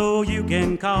 So you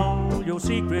can call your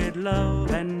secret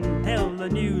love and tell the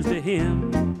news to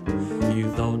him.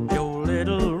 You thought your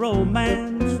little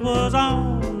romance was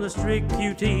on the strict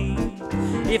QT.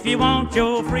 If you want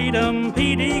your freedom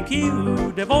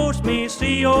PDQ, divorce me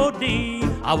COD.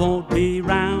 I won't be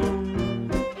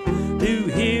round to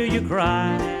hear you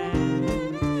cry.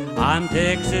 I'm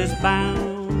Texas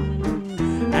bound,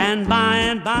 and by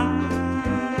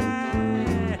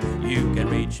you can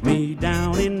reach me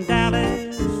down in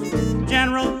Dallas,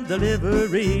 general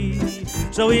delivery.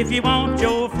 So if you want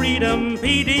your freedom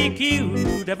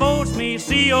PDQ, divorce me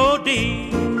COD.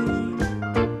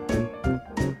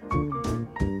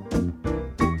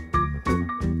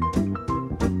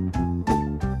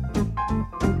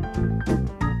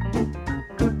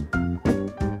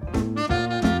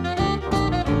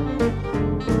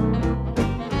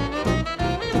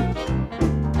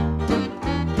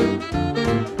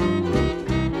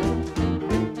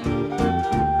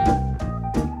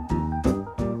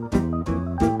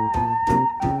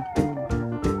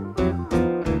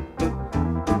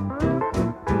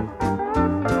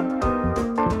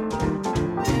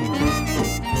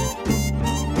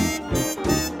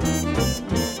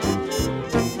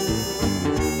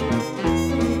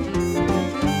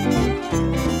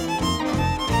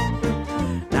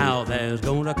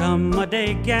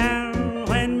 Gal,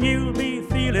 when you'll be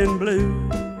feeling blue,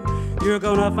 you're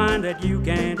gonna find that you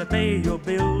can't pay your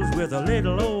bills with a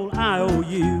little old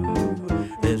IOU.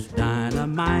 This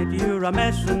dynamite you're a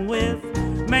messin' with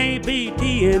may be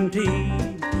TNT.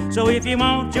 So if you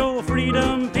want your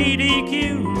freedom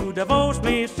PDQ, divorce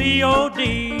me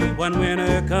COD. When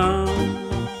winter comes,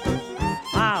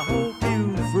 I hope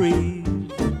you freeze,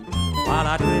 while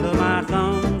I twiddle my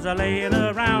thumbs laying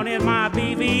around in my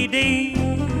BVD.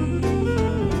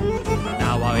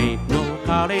 Now I ain't no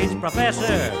college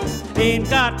professor, ain't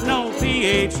got no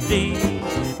PhD,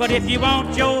 but if you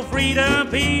want your freedom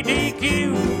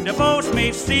PDQ, divorce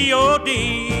me COD.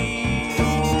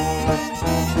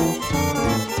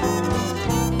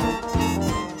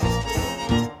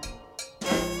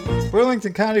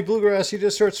 Burlington County Bluegrass, you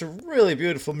just heard some really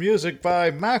beautiful music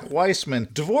by Mac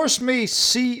Weisman. Divorce Me,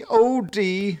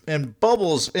 C.O.D. and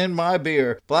Bubbles in My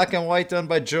Beer. Black and White done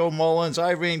by Joe Mullins.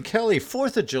 Irene Kelley,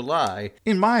 4th of July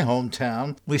in my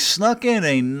hometown. We snuck in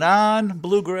a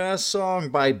non-bluegrass song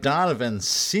by Donovan,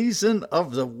 Season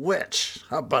of the Witch.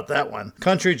 How about that one?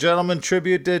 Country Gentleman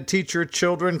Tribute did Teach Your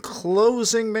Children.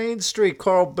 Closing Main Street,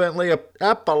 Carl Bentley,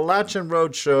 Appalachian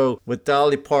Road Show with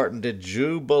Dolly Parton did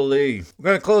Jubilee. We're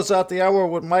going to close out the hour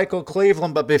with Michael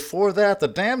Cleveland, but before that, the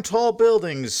Damn Tall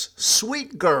Buildings,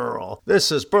 Sweet Girl.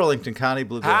 This is Burlington County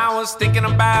Bluegrass. I was thinking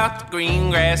about the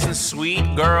green grass and the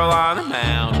sweet girl on the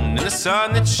mountain, and the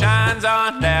sun that shines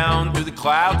on down through the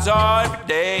clouds all every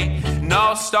day, and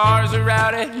all the stars are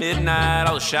out at midnight,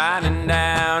 all shining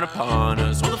down upon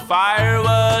us. Well, the fire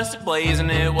was blazing,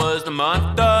 it was the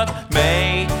month of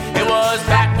May. It was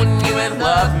back when you had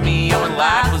loved me, oh, and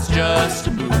life was just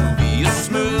a movie, as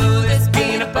smooth as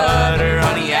peanut butter,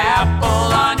 honey apple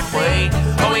on your plate.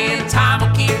 Oh, and time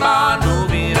will keep on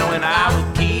moving, oh, and I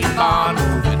will keep on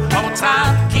moving. Oh,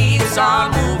 time keeps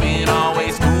on moving,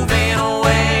 always moving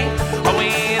away. Oh,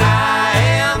 and I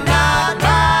am not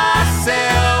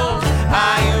myself,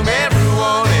 I am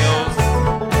everyone else.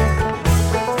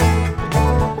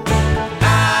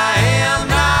 I am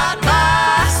not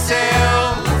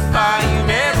myself, I am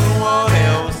everyone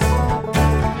else.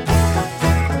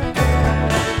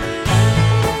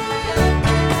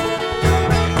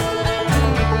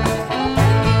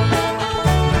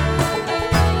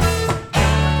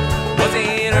 Was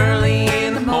it early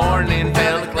in the morning,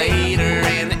 felt like later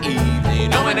in the evening,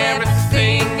 knowing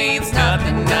everything means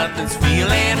nothing, nothing's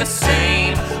feeling the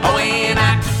same. Oh, and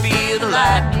I can feel the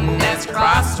lightning as you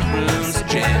cross the room so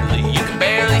gently. You can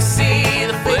barely see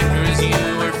the flickers,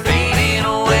 you were fading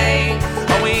away.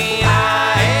 Oh, and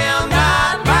I am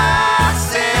not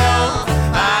myself,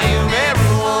 I am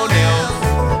everyone else.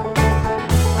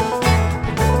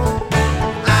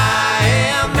 I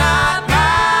am not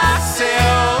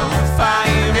myself, I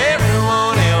am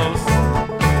everyone else.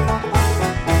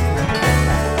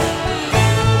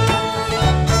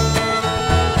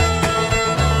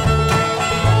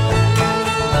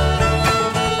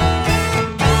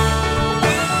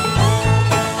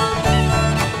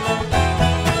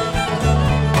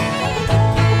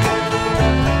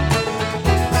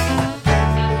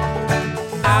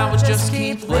 I would just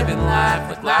keep living life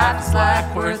like life is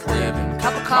life worth living.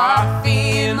 Cup of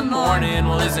coffee in the morning,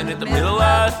 well, isn't it the middle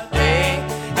of the day?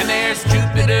 And there's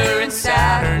Jupiter and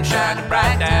Saturn shining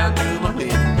bright down through my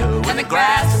window, and the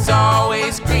grass is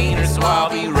always greener, so I'll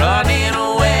be running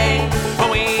away.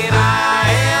 Oh, and I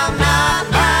am not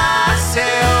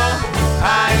myself,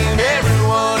 I am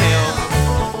everyone else.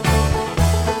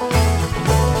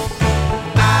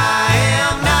 I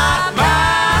am not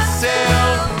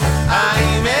myself, I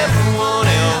am everyone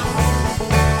else.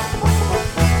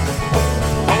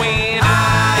 Oh, and I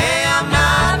am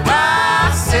not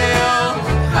myself,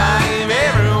 I am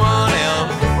everyone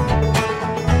else.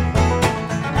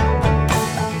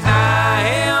 I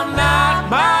am not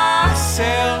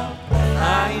myself,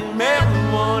 I am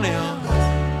everyone else.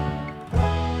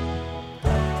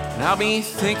 And I'll be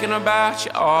thinking about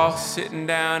you all sitting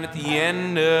down at the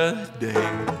end of the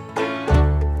day.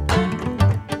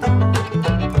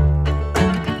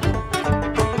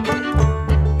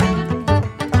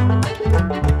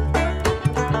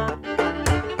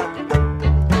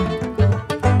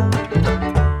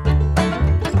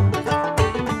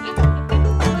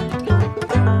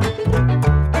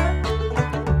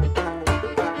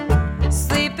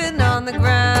 Sleeping on the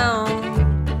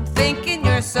ground, thinking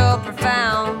you're so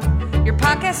profound. Your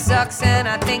pocket sucks and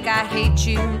I think I hate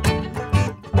you.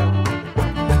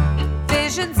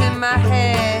 Visions in my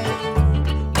head,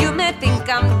 you may think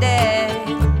I'm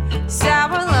dead.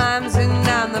 Sour limes and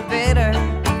I'm the bitter.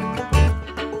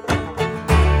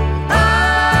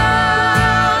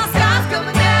 Oh, sky's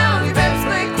coming down, you better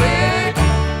slay quick.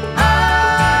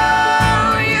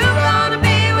 Oh, you're gonna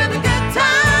be where the good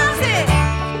times hit.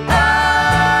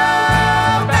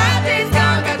 Oh, bad days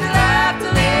gone, got your life to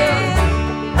live.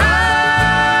 I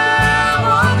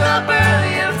woke up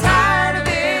early and I'm tired of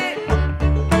it.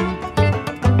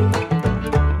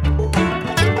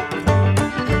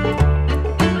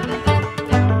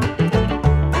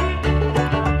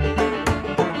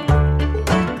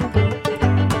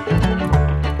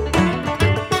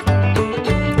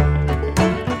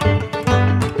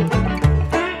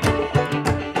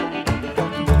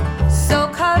 So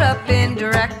caught up in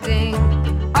directing,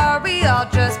 are we all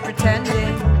just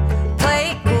pretending?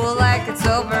 Play it cool like it's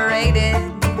overrated.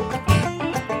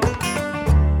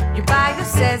 Your bio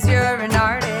says you're an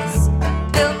artist,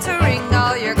 filtering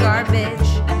all your garbage.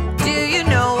 Do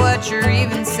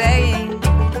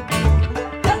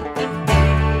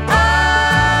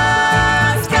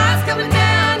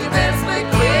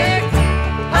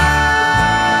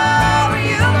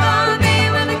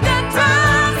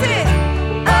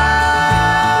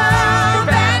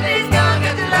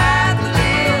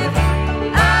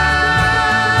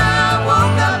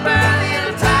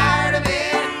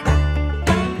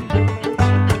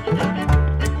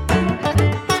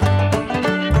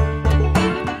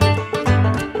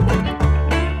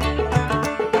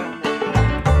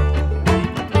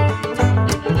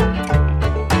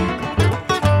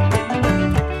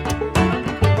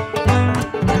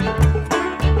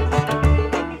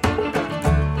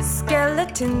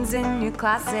skeletons in your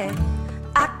closet.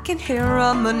 I can hear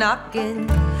 'em a-knocking.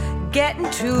 Getting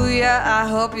to ya, I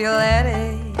hope you let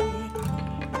it.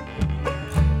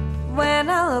 When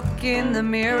I look in the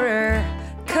mirror,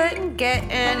 couldn't get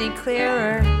any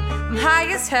clearer. I'm high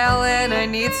as hell and I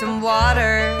need some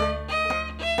water.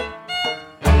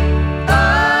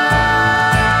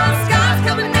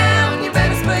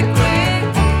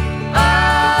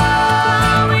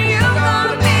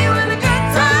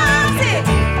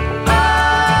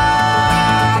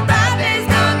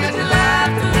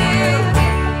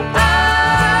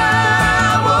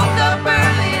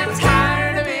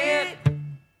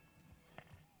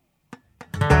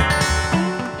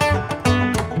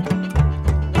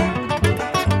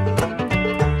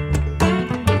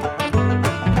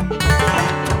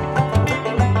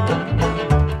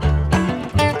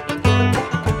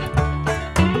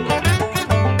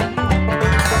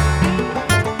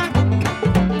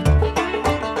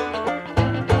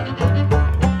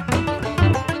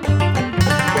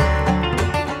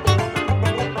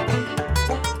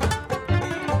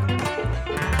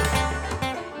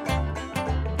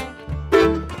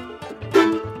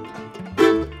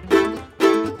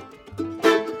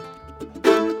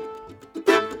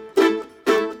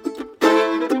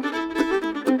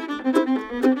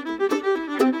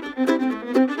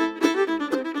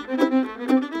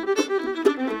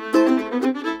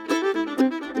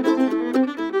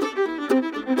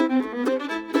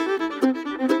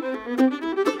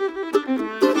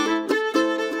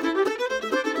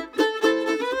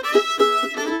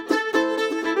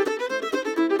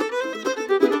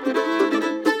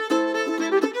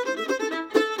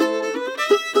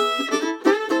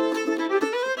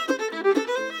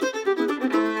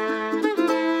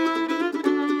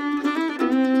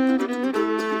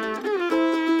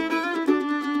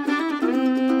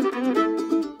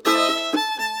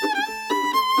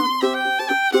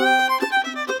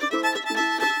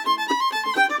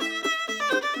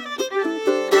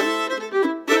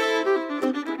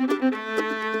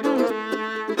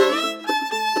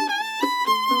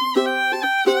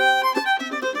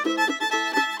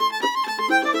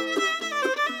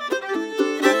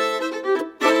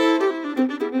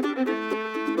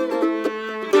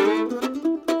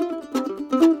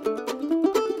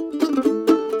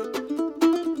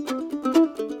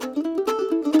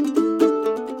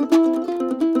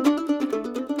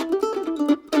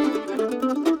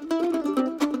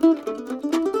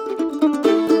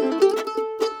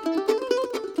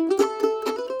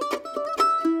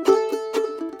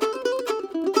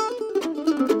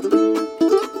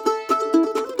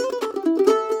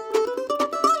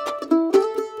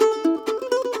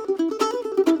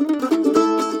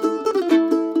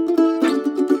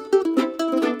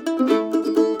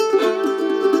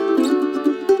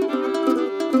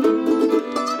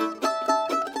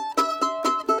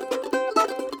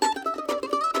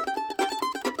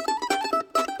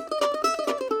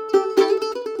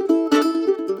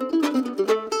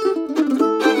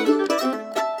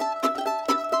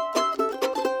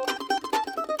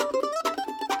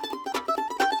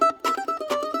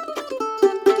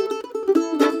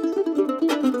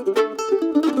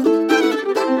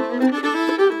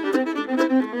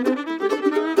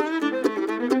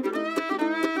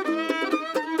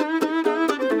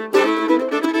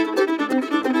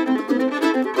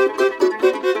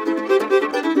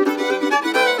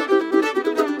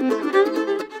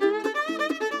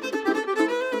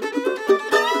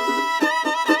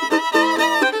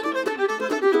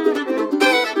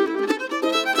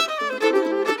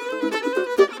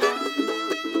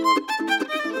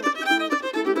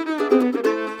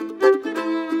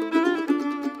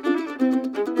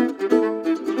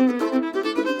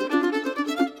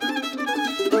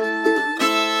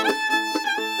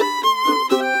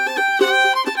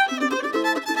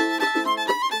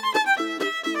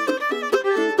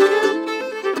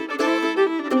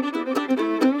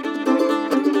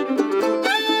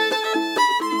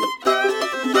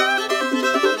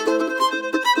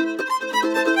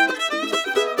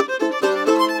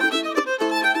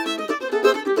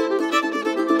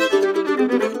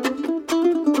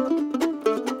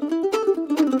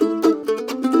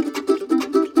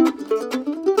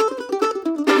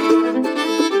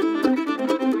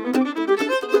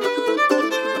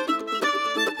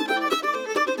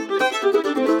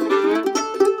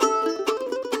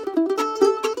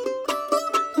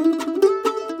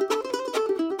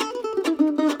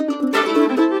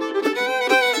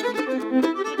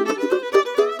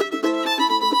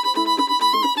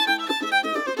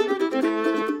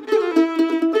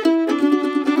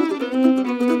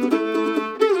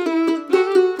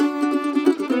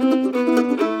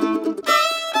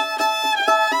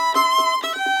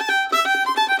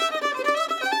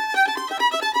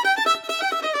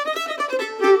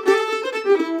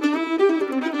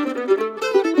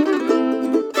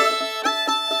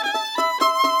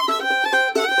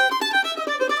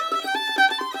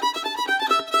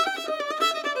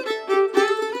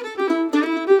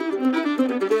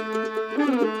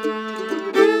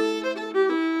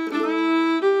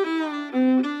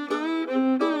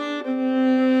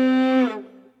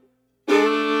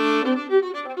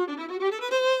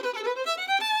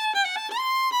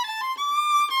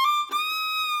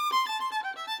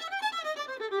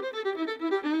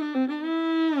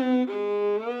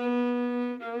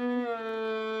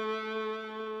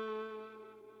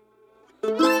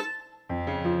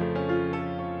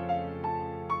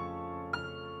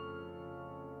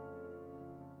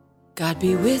 God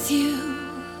be with you,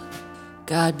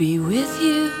 God be with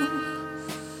you.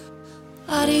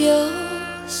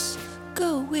 Adios,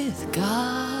 go with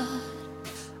God.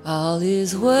 All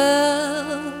is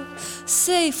well,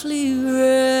 safely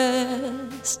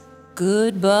rest,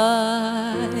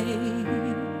 goodbye.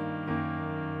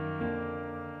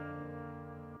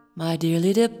 My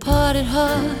dearly departed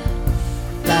heart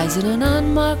lies in an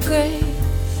unmarked grave.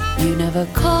 You never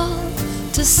called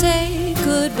to say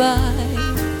goodbye.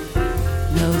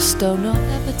 No stone, no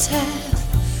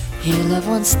epitaph. Here loved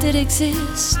ones did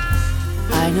exist.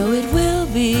 I know it will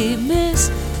be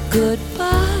missed.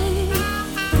 Goodbye.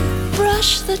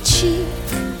 Brush the cheek,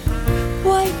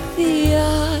 wipe the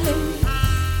eye.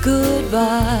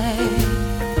 Goodbye.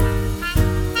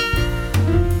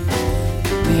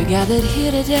 We're gathered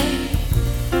here today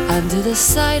under the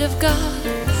sight of God.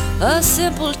 A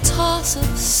simple toss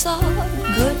of sod.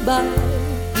 Goodbye.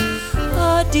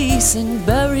 A decent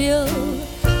burial,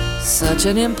 such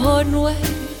an important way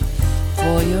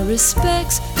for your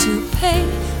respects to pay.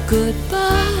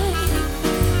 Goodbye.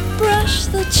 Brush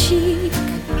the cheek,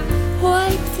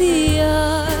 wipe the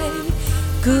eye.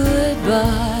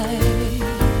 Goodbye.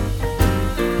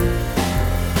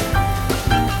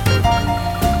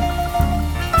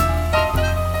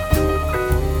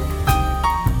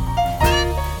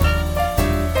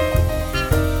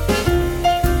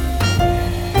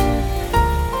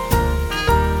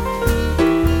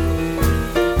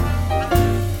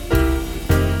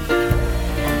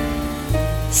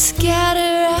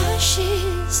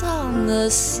 The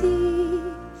sea,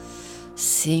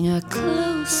 sing a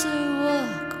closer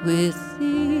walk with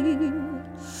thee.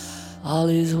 All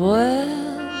is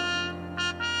well,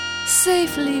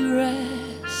 safely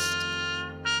rest,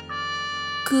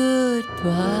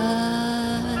 goodbye.